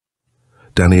dollars."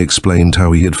 Danny explained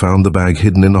how he had found the bag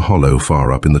hidden in a hollow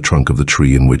far up in the trunk of the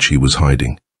tree in which he was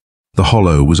hiding. The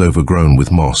hollow was overgrown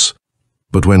with moss,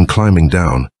 but when climbing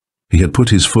down, he had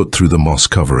put his foot through the moss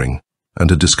covering and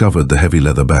had discovered the heavy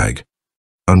leather bag.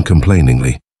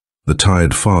 Uncomplainingly, the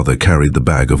tired father carried the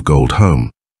bag of gold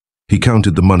home. He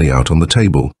counted the money out on the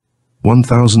table,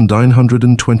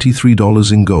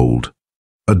 $1,923 in gold.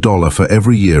 $1 for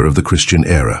every year of the Christian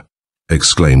era,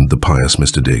 exclaimed the pious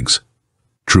Mr. Diggs.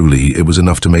 Truly, it was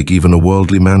enough to make even a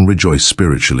worldly man rejoice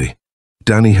spiritually.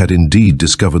 Danny had indeed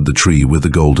discovered the tree with the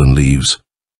golden leaves.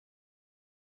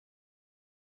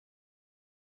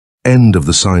 End of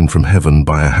The Sign from Heaven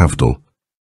by a Havdal.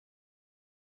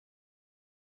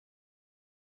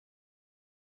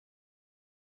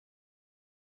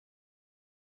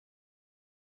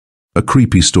 A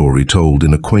creepy story told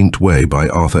in a quaint way by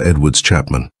Arthur Edwards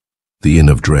Chapman. The Inn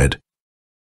of Dread.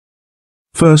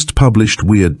 First published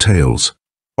Weird Tales,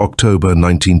 October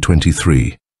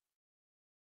 1923.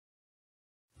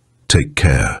 Take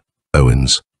care,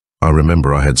 Owens. I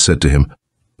remember I had said to him,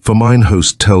 for mine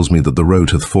host tells me that the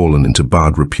road hath fallen into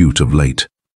bad repute of late,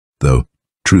 though,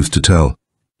 truth to tell,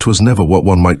 'twas never what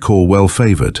one might call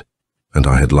well-favoured, and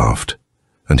I had laughed,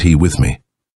 and he with me.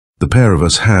 The pair of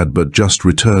us had but just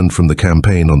returned from the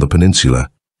campaign on the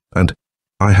peninsula, and,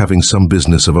 I having some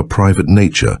business of a private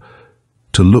nature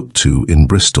to look to in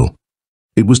Bristol,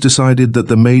 it was decided that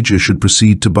the Major should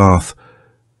proceed to Bath,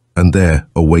 and there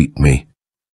await me,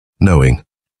 knowing,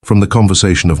 from the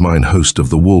conversation of mine host of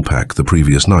the Woolpack the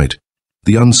previous night,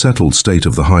 the unsettled state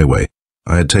of the highway,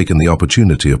 I had taken the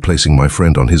opportunity of placing my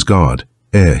friend on his guard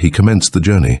ere he commenced the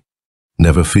journey.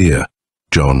 "Never fear,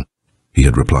 John," he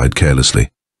had replied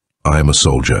carelessly. "I am a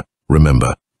soldier,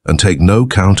 remember, and take no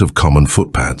count of common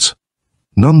footpads.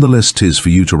 None the less 'tis for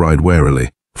you to ride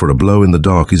warily, for a blow in the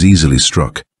dark is easily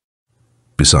struck.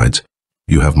 Besides,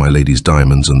 you have my lady's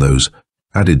diamonds, and those,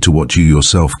 added to what you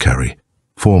yourself carry,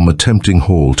 form a tempting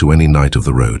haul to any knight of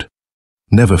the road.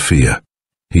 Never fear,"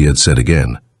 he had said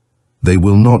again. "They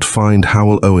will not find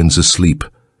Howell Owens asleep.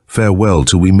 Farewell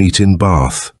till we meet in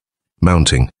Bath."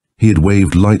 Mounting, he had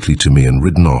waved lightly to me and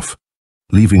ridden off.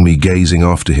 leaving me gazing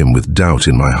after him with doubt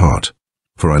in my heart,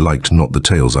 for I liked not the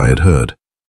tales I had heard.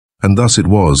 And thus it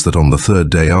was that on the third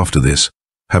day after this,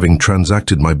 having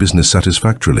transacted my business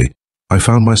satisfactorily, I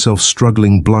found myself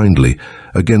struggling blindly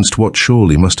against what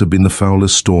surely must have been the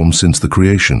foulest storm since the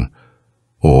creation.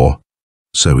 Or,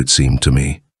 so it seemed to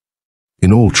me.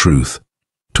 In all truth,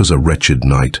 'twas a wretched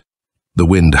night. The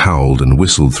wind howled and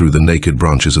whistled through the naked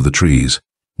branches of the trees,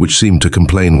 which seemed to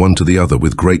complain one to the other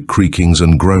with great creakings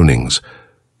and groanings.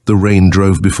 The rain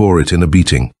drove before it in a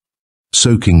beating,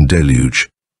 soaking deluge,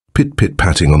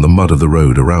 pit-pit-patting on the mud of the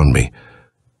road around me.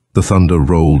 The thunder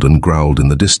rolled and growled in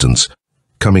the distance,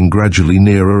 coming gradually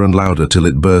nearer and louder till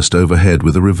it burst overhead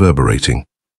with a reverberating,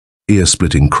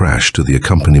 ear-splitting crash to the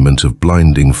accompaniment of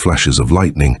blinding flashes of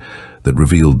lightning that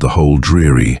revealed the whole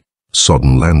dreary,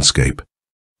 sodden landscape.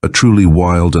 A truly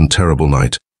wild and terrible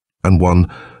night, and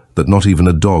one that not even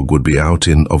a dog would be out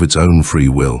in of its own free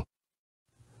will.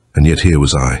 And yet here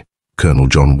was I, Colonel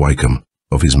John Wycombe,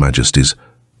 of His Majesty's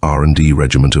R&D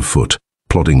Regiment of Foot,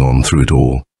 plodding on through it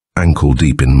all,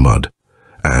 ankle-deep in mud,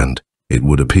 and, it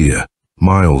would appear,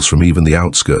 miles from even the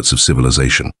outskirts of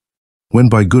civilization, when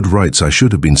by good rights I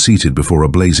should have been seated before a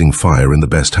blazing fire in the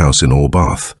best house in all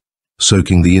Bath,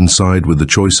 soaking the inside with the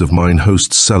choice of mine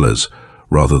host's cellars,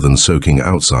 rather than soaking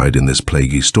outside in this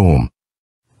plaguey storm.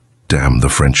 Damn the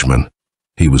Frenchman.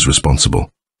 He was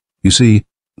responsible. You see,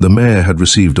 the mayor had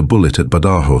received a bullet at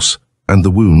Badajoz, and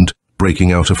the wound,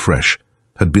 breaking out afresh,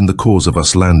 had been the cause of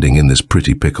us landing in this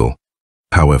pretty pickle.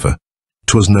 However,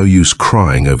 'twas no use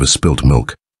crying over spilt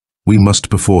milk. We must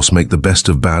perforce make the best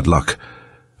of bad luck,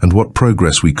 and what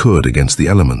progress we could against the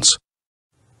elements.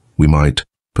 We might,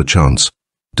 perchance,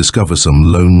 discover some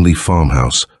lonely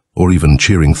farmhouse, or even,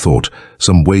 cheering thought,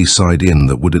 some wayside inn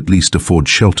that would at least afford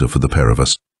shelter for the pair of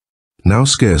us. Now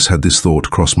scarce had this thought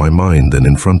crossed my mind than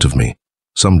in front of me,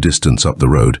 some distance up the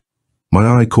road, my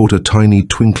eye caught a tiny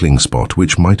twinkling spot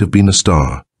which might have been a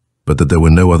star, but that there were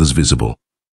no others visible.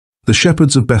 The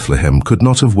shepherds of Bethlehem could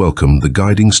not have welcomed the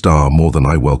guiding star more than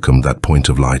I welcomed that point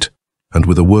of light, and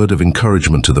with a word of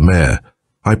encouragement to the mayor,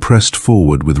 I pressed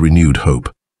forward with renewed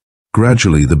hope.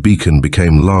 Gradually the beacon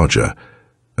became larger,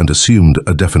 and assumed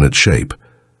a definite shape,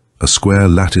 a square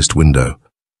latticed window.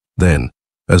 Then,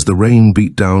 as the rain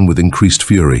beat down with increased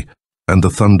fury, and the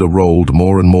thunder rolled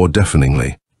more and more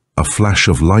deafeningly, a flash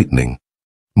of lightning,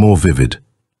 more vivid,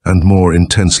 and more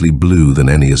intensely blue than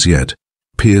any as yet,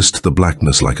 pierced the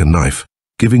blackness like a knife,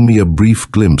 giving me a brief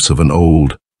glimpse of an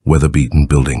old, weather-beaten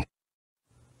building.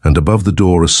 And above the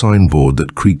door a signboard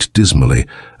that creaked dismally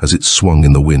as it swung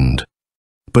in the wind.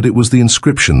 But it was the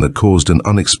inscription that caused an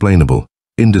unexplainable,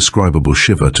 indescribable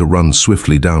shiver to run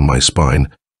swiftly down my spine,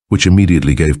 which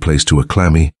immediately gave place to a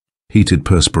clammy, heated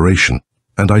perspiration,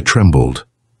 and I trembled.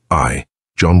 I,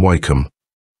 John Wycombe,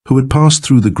 who had passed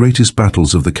through the greatest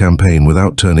battles of the campaign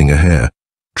without turning a hair,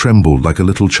 trembled like a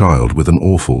little child with an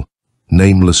awful,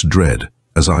 nameless dread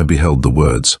as I beheld the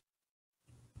words.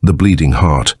 The bleeding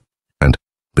heart, and,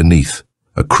 beneath,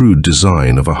 a crude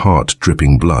design of a heart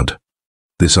dripping blood.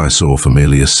 This I saw for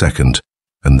merely a second,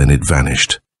 and then it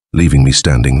vanished, leaving me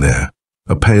standing there,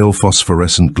 a pale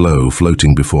phosphorescent glow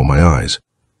floating before my eyes,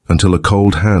 until a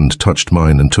cold hand touched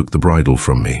mine and took the bridle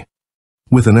from me.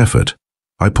 With an effort,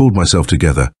 I pulled myself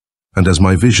together, and as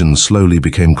my vision slowly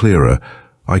became clearer,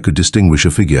 I could distinguish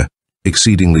a figure,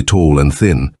 exceedingly tall and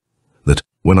thin, that,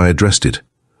 when I addressed it,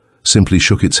 simply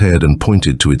shook its head and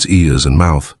pointed to its ears and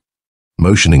mouth,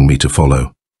 motioning me to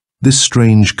follow. This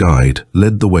strange guide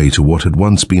led the way to what had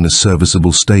once been a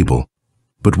serviceable stable,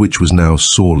 but which was now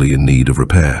sorely in need of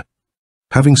repair.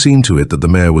 Having seen to it that the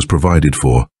mare was provided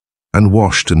for, and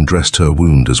washed and dressed her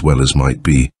wound as well as might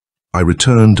be, I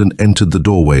returned and entered the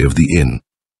doorway of the inn.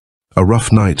 A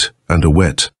rough night and a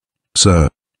wet. "Sir,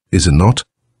 is it not?"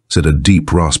 said a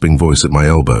deep, rasping voice at my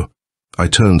elbow. I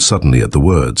turned suddenly at the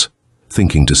words,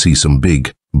 thinking to see some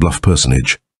big, bluff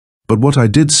personage. But what I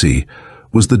did see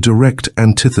was the direct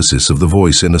antithesis of the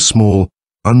voice in a small,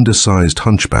 undersized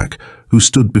hunchback who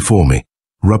stood before me,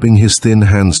 rubbing his thin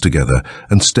hands together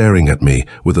and staring at me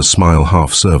with a smile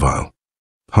half servile,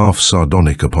 half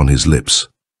sardonic upon his lips.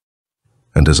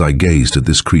 And as I gazed at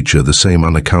this creature, the same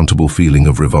unaccountable feeling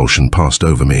of revulsion passed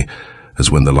over me as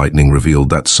when the lightning revealed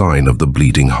that sign of the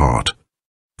bleeding heart.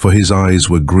 For his eyes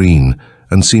were green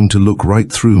and seemed to look right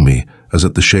through me as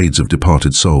at the shades of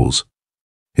departed souls.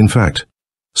 In fact,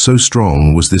 so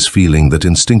strong was this feeling that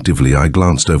instinctively I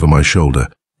glanced over my shoulder,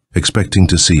 expecting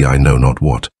to see I know not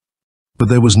what. But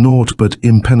there was naught but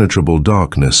impenetrable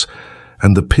darkness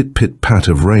and the pit-pit-pat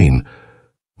of rain,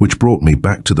 which brought me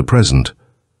back to the present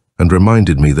and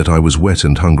reminded me that I was wet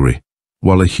and hungry,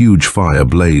 while a huge fire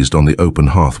blazed on the open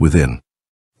hearth within.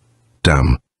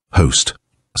 Damn, host,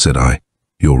 said I.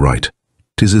 You're right.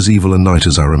 'Tis as evil a night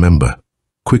as I remember.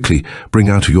 Quickly, bring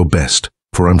out your best,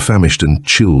 for I'm famished and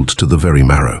chilled to the very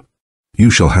marrow. You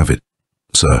shall have it,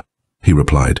 sir, he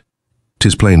replied.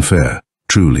 'Tis plain fare,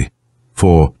 truly,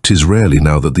 for 'tis rarely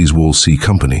now that these walls see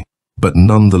company, but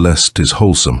none the less 'tis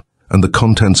wholesome, and the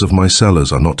contents of my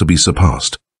cellars are not to be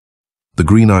surpassed. The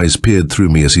green eyes peered through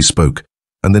me as he spoke,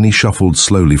 and then he shuffled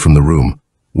slowly from the room,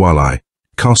 while I,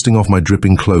 casting off my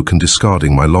dripping cloak and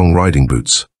discarding my long riding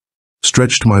boots,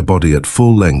 stretched my body at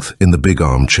full length in the big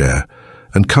armchair,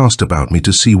 and cast about me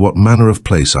to see what manner of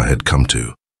place I had come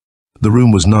to. The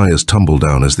room was nigh as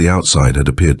tumble-down as the outside had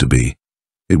appeared to be.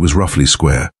 It was roughly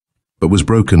square, but was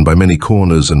broken by many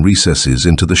corners and recesses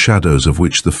into the shadows of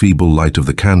which the feeble light of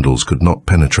the candles could not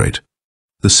penetrate.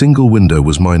 The single window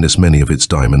was minus many of its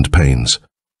diamond panes,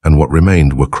 and what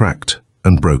remained were cracked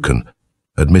and broken,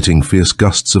 admitting fierce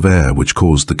gusts of air which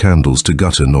caused the candles to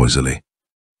gutter noisily.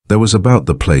 There was about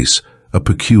the place a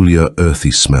peculiar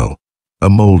earthy smell, a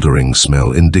mouldering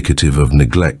smell indicative of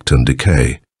neglect and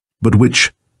decay, but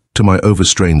which, to my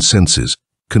overstrained senses,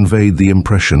 conveyed the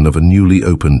impression of a newly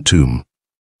opened tomb.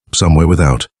 Somewhere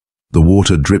without, the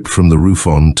water dripped from the roof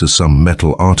on to some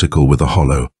metal article with a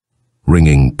hollow,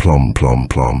 ringing plom plom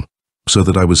plom, so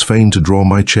that I was fain to draw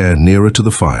my chair nearer to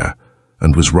the fire,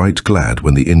 and was right glad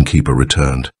when the innkeeper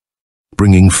returned,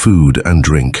 bringing food and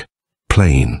drink,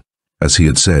 plain, as he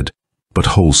had said, but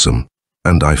wholesome,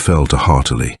 and I fell to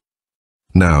heartily.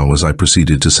 Now, as I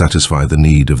proceeded to satisfy the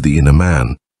need of the inner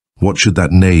man, what should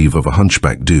that knave of a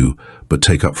hunchback do but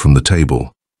take up from the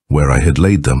table, where I had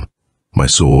laid them, my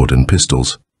sword and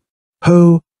pistols.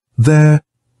 "Ho, there,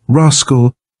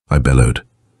 rascal," I bellowed,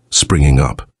 springing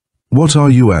up. "What are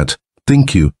you at,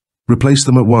 think you? Replace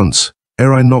them at once,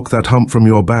 ere I knock that hump from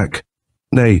your back."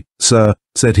 "Nay, sir,"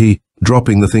 said he,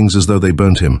 dropping the things as though they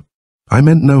burnt him. "I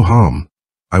meant no harm.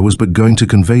 I was but going to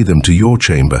convey them to your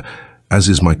chamber, as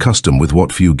is my custom with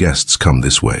what few guests come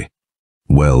this way."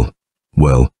 Well,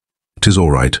 'tis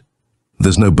all right.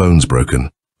 There's no bones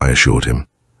broken," I assured him,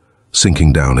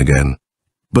 sinking down again.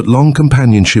 But long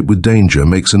companionship with danger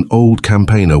makes an old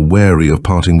campaigner wary of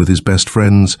parting with his best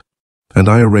friends, and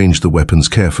I arranged the weapons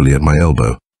carefully at my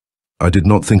elbow. "I did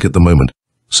not think at the moment,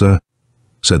 sir,"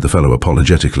 said the fellow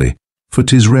apologetically, "for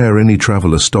 'tis rare any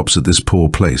traveller stops at this poor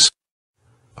place."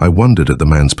 I wondered at the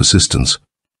man's persistence,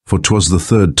 for 'twas the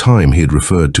third time he had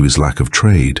referred to his lack of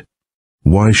trade.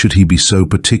 Why should he be so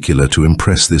particular to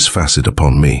impress this facet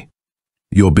upon me?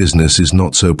 "Your business is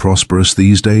not so prosperous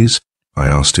these days?" I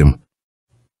asked him.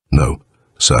 "No,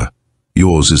 sir.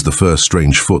 Yours is the first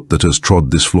strange foot that has trod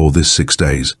this floor this 6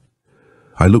 days."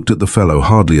 I looked at the fellow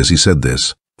hardly as he said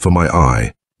this, for my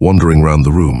eye, wandering round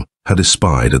the room, had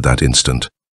espied at that instant,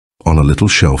 on a little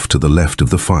shelf to the left of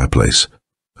the fireplace,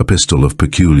 a pistol of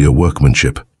peculiar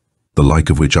workmanship, the like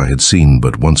of which I had seen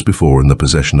but once before in the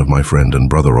possession of my friend and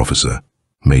brother officer,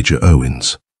 Major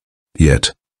Owens.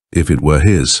 Yet, if it were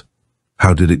his,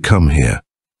 how did it come here?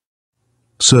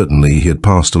 Certainly he had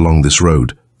passed along this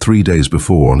road 3 days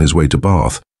before on his way to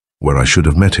Bath, where I should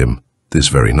have met him this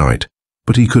very night,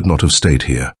 but he could not have stayed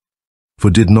here. For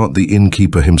did not the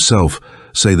innkeeper himself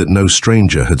say that no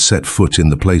stranger had set foot in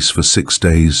the place for 6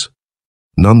 days?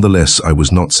 None the less I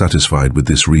was not satisfied with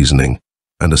this reasoning,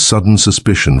 and a sudden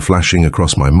suspicion flashing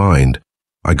across my mind,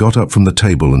 I got up from the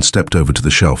table and stepped over to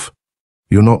the shelf.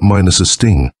 "You're not minus a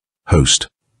sting, host,"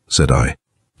 said I,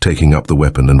 taking up the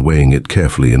weapon and weighing it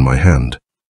carefully in my hand.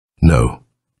 "No,"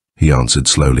 he answered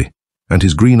slowly, and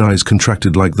his green eyes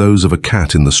contracted like those of a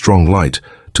cat in the strong light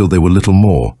till they were little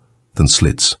more than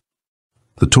slits.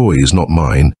 "The toy is not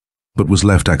mine, but was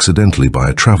left accidentally by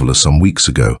a traveller some weeks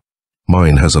ago.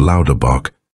 Mine has a louder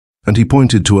bark," and he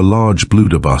pointed to a large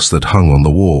blunderbuss that hung on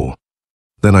the wall.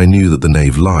 Then I knew that the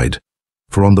knave lied,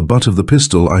 for on the butt of the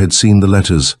pistol I had seen the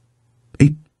letters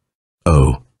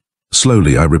 8-0.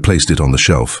 Slowly I replaced it on the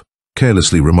shelf,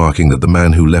 carelessly remarking that the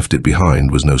man who left it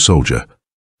behind was no soldier.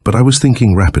 But I was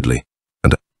thinking rapidly,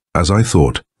 and as I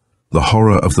thought, the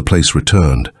horror of the place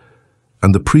returned,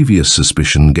 and the previous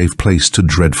suspicion gave place to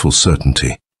dreadful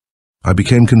certainty. I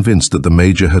became convinced that the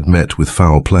Major had met with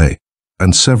foul play,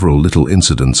 and several little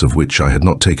incidents of which I had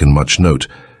not taken much note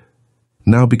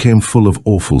now became full of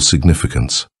awful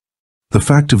significance. The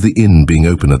fact of the inn being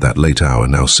open at that late hour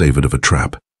now savoured of a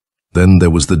trap. Then there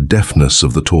was the deafness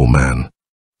of the tall man.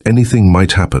 Anything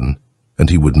might happen, and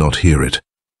he would not hear it.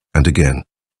 And again,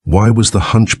 why was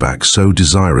the hunchback so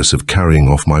desirous of carrying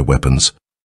off my weapons?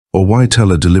 Or why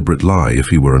tell a deliberate lie if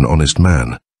he were an honest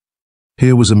man?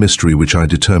 Here was a mystery which I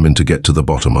determined to get to the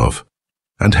bottom of,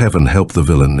 and heaven help the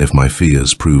villain if my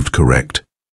fears proved correct.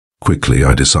 Quickly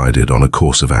I decided on a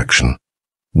course of action.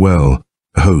 "Well,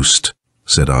 host,"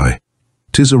 said I,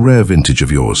 "'tis a rare vintage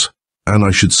of yours, and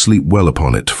I should sleep well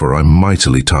upon it, for I'm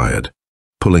mightily tired."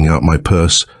 Pulling out my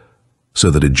purse, so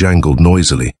that it jangled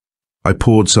noisily, I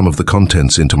poured some of the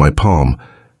contents into my palm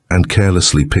and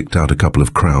carelessly picked out a couple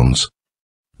of crowns.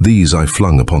 These I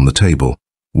flung upon the table,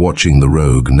 watching the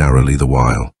rogue narrowly the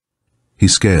while. He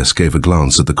scarce gave a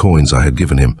glance at the coins I had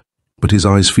given him, but his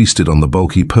eyes feasted on the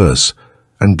bulky purse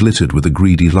and glittered with a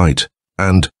greedy light,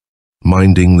 and,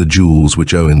 minding the jewels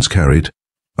which Owens carried,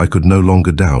 I could no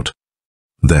longer doubt.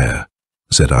 "There,"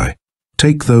 said I,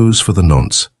 "take those for the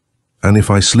nonce, and if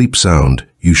I sleep sound,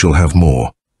 you shall have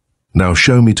more. Now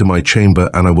show me to my chamber,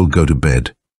 and I will go to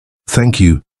bed." "Thank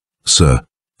you, sir,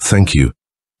 thank you.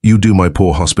 You do my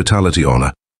poor hospitality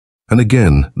honor." And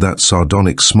again that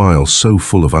sardonic smile so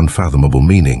full of unfathomable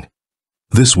meaning.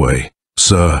 "This way,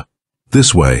 sir,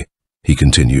 this way," he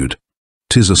continued.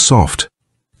 "'Tis a soft,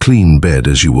 clean bed,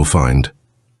 as you will find."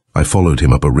 I followed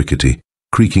him up a rickety,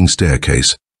 creaking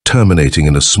staircase, terminating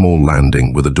in a small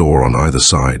landing with a door on either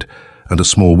side and a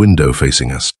small window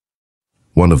facing us.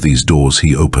 One of these doors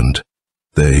he opened.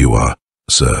 "There you are,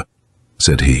 sir,"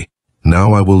 said he.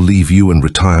 "Now I will leave you and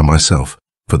retire myself,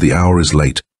 for the hour is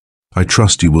late. I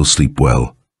trust you will sleep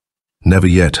well. Never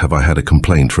yet have I had a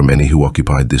complaint from any who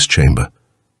occupied this chamber.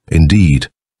 Indeed,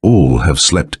 all have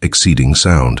slept exceeding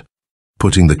sound."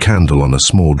 Putting the candle on a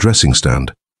small dressing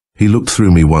stand, he looked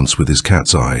through me once with his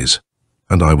cat's eyes,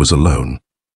 and I was alone.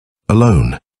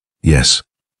 Alone, yes,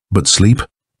 but sleep?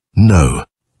 No.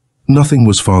 Nothing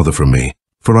was farther from me,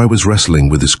 for I was wrestling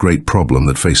with this great problem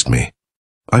that faced me.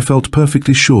 I felt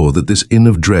perfectly sure that this inn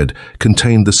of dread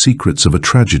contained the secrets of a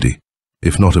tragedy,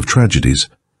 if not of tragedies,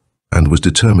 and was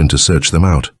determined to search them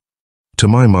out. To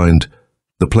my mind,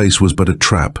 the place was but a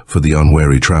trap for the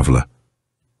unwary traveller.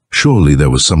 Surely there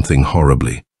was something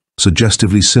horribly,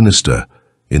 suggestively sinister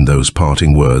in those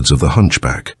parting words of the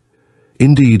hunchback.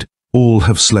 Indeed, all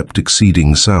have slept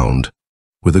exceeding sound.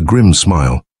 With a grim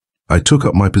smile, I took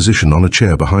up my position on a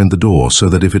chair behind the door so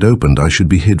that if it opened I should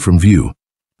be hid from view,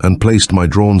 and placed my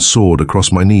drawn sword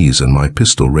across my knees and my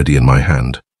pistol ready in my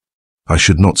hand. I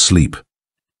should not sleep.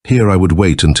 Here I would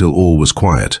wait until all was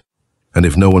quiet, and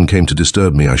if no one came to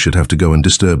disturb me I should have to go and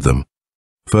disturb them.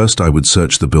 First I would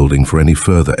search the building for any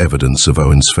further evidence of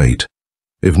Owen's fate.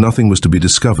 If nothing was to be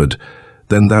discovered,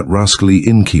 then that rascally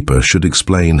innkeeper should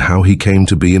explain how he came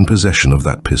to be in possession of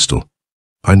that pistol.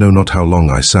 I know not how long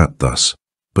I sat thus,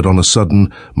 but on a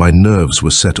sudden my nerves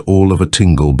were set all of a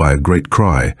tingle by a great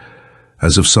cry,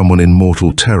 as of someone in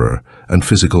mortal terror and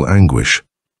physical anguish,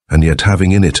 and yet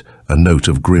having in it a note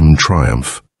of grim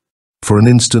triumph. For an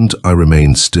instant I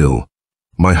remained still,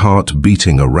 my heart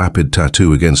beating a rapid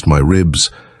tattoo against my ribs,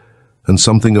 and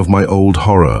something of my old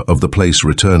horror of the place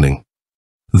returning.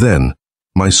 Then,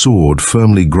 my sword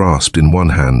firmly grasped in one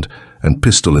hand and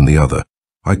pistol in the other,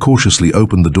 I cautiously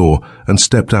opened the door and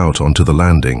stepped out onto the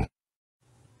landing.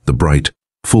 The bright,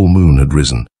 full moon had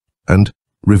risen, and,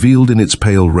 revealed in its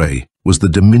pale ray, was the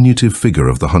diminutive figure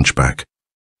of the hunchback.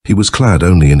 He was clad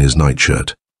only in his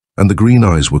nightshirt, and the green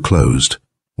eyes were closed,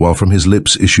 while from his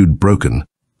lips issued broken,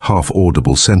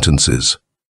 half-audible sentences.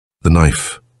 "The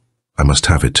knife. I must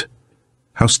have it.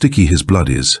 How sticky his blood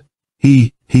is.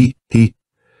 He,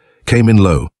 came in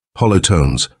low, hollow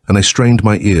tones, and I strained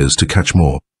my ears to catch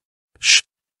more. Shh,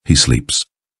 he sleeps.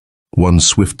 One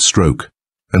swift stroke,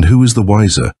 and who is the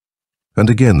wiser? And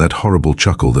again that horrible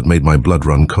chuckle that made my blood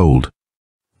run cold.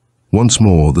 Once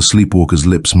more the sleepwalker's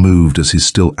lips moved as his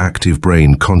still active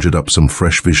brain conjured up some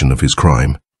fresh vision of his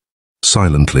crime.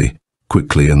 Silently,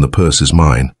 quickly, and the purse is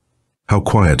mine. How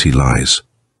quiet he lies.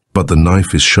 But the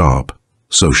knife is sharp,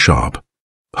 so sharp.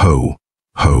 Ho,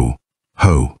 ho,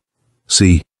 ho.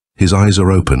 See, his eyes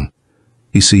are open.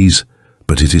 He sees,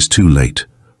 but it is too late.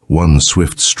 One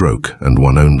swift stroke, and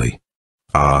one only.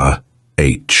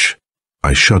 R.H.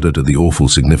 I shuddered at the awful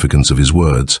significance of his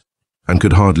words, and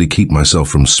could hardly keep myself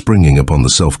from springing upon the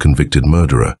self-convicted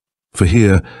murderer, for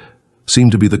here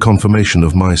seemed to be the confirmation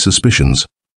of my suspicions.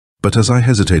 But as I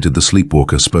hesitated, the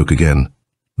sleepwalker spoke again.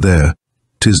 "There,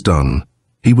 'tis done.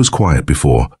 He was quiet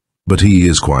before, but he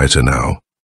is quieter now.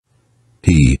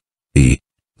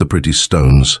 The pretty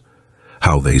stones,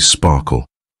 how they sparkle.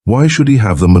 Why should he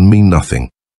have them and mean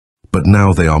nothing? But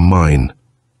now they are mine,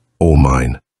 all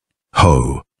mine.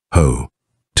 Ho, ho,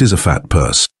 'tis a fat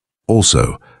purse.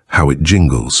 Also, how it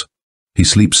jingles. He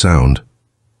sleeps sound.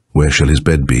 Where shall his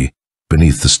bed be?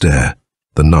 Beneath the stair.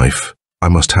 The knife. I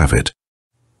must have it."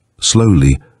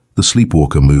 Slowly, the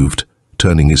sleepwalker moved,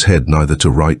 turning his head neither to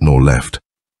right nor left.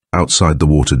 Outside the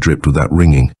water dripped with that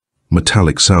ringing,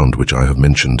 metallic sound which I have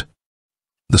mentioned.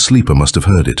 The sleeper must have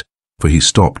heard it, for he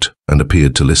stopped and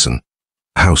appeared to listen.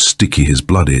 How sticky his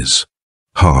blood is.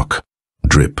 Hark!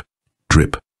 Drip,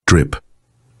 drip, drip.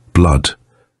 Blood.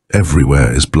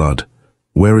 Everywhere is blood.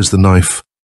 Where is the knife?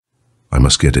 I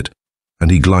must get it.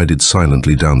 And he glided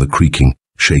silently down the creaking,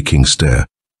 shaking stair,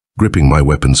 gripping my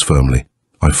weapons firmly.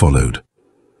 I followed.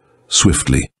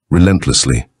 Swiftly,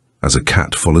 relentlessly, as a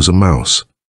cat follows a mouse.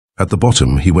 At the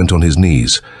bottom he went on his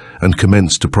knees and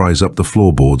commenced to prise up the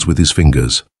floorboards with his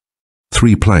fingers.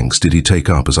 3 planks did he take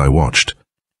up as I watched,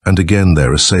 and again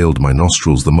there assailed my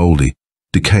nostrils the mouldy,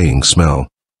 decaying smell.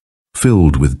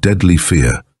 Filled with deadly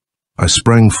fear, I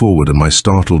sprang forward and my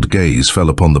startled gaze fell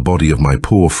upon the body of my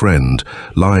poor friend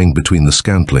lying between the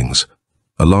scantlings,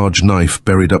 a large knife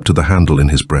buried up to the handle in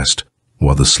his breast,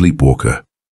 while the sleepwalker,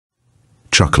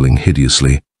 chuckling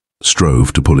hideously,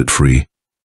 strove to pull it free.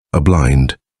 A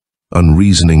blind,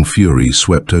 unreasoning fury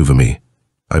swept over me.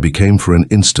 I became for an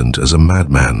instant as a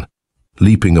madman.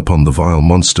 Leaping upon the vile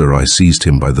monster, I seized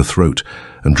him by the throat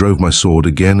and drove my sword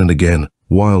again and again,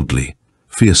 wildly,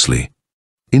 fiercely,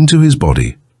 into his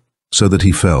body, so that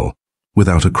he fell,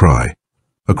 without a cry,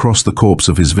 across the corpse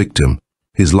of his victim,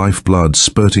 his lifeblood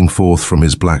spurting forth from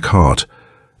his black heart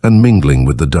and mingling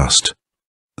with the dust.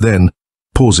 Then,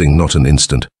 pausing not an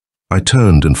instant, I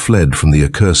turned and fled from the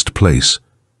accursed place,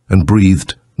 and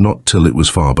breathed not till it was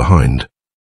far behind.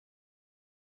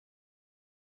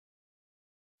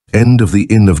 End of The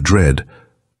Inn of Dread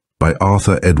by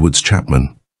Arthur Edwards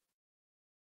Chapman.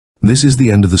 This is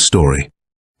the end of the story.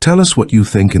 Tell us what you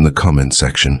think in the comment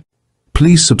section.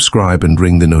 Please subscribe and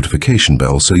ring the notification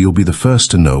bell so you'll be the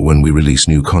first to know when we release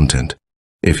new content.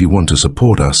 If you want to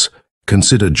support us,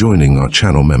 consider joining our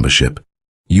channel membership.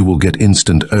 You will get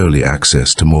instant early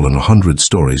access to more than 100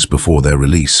 stories before their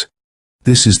release.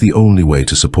 This is the only way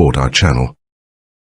to support our channel.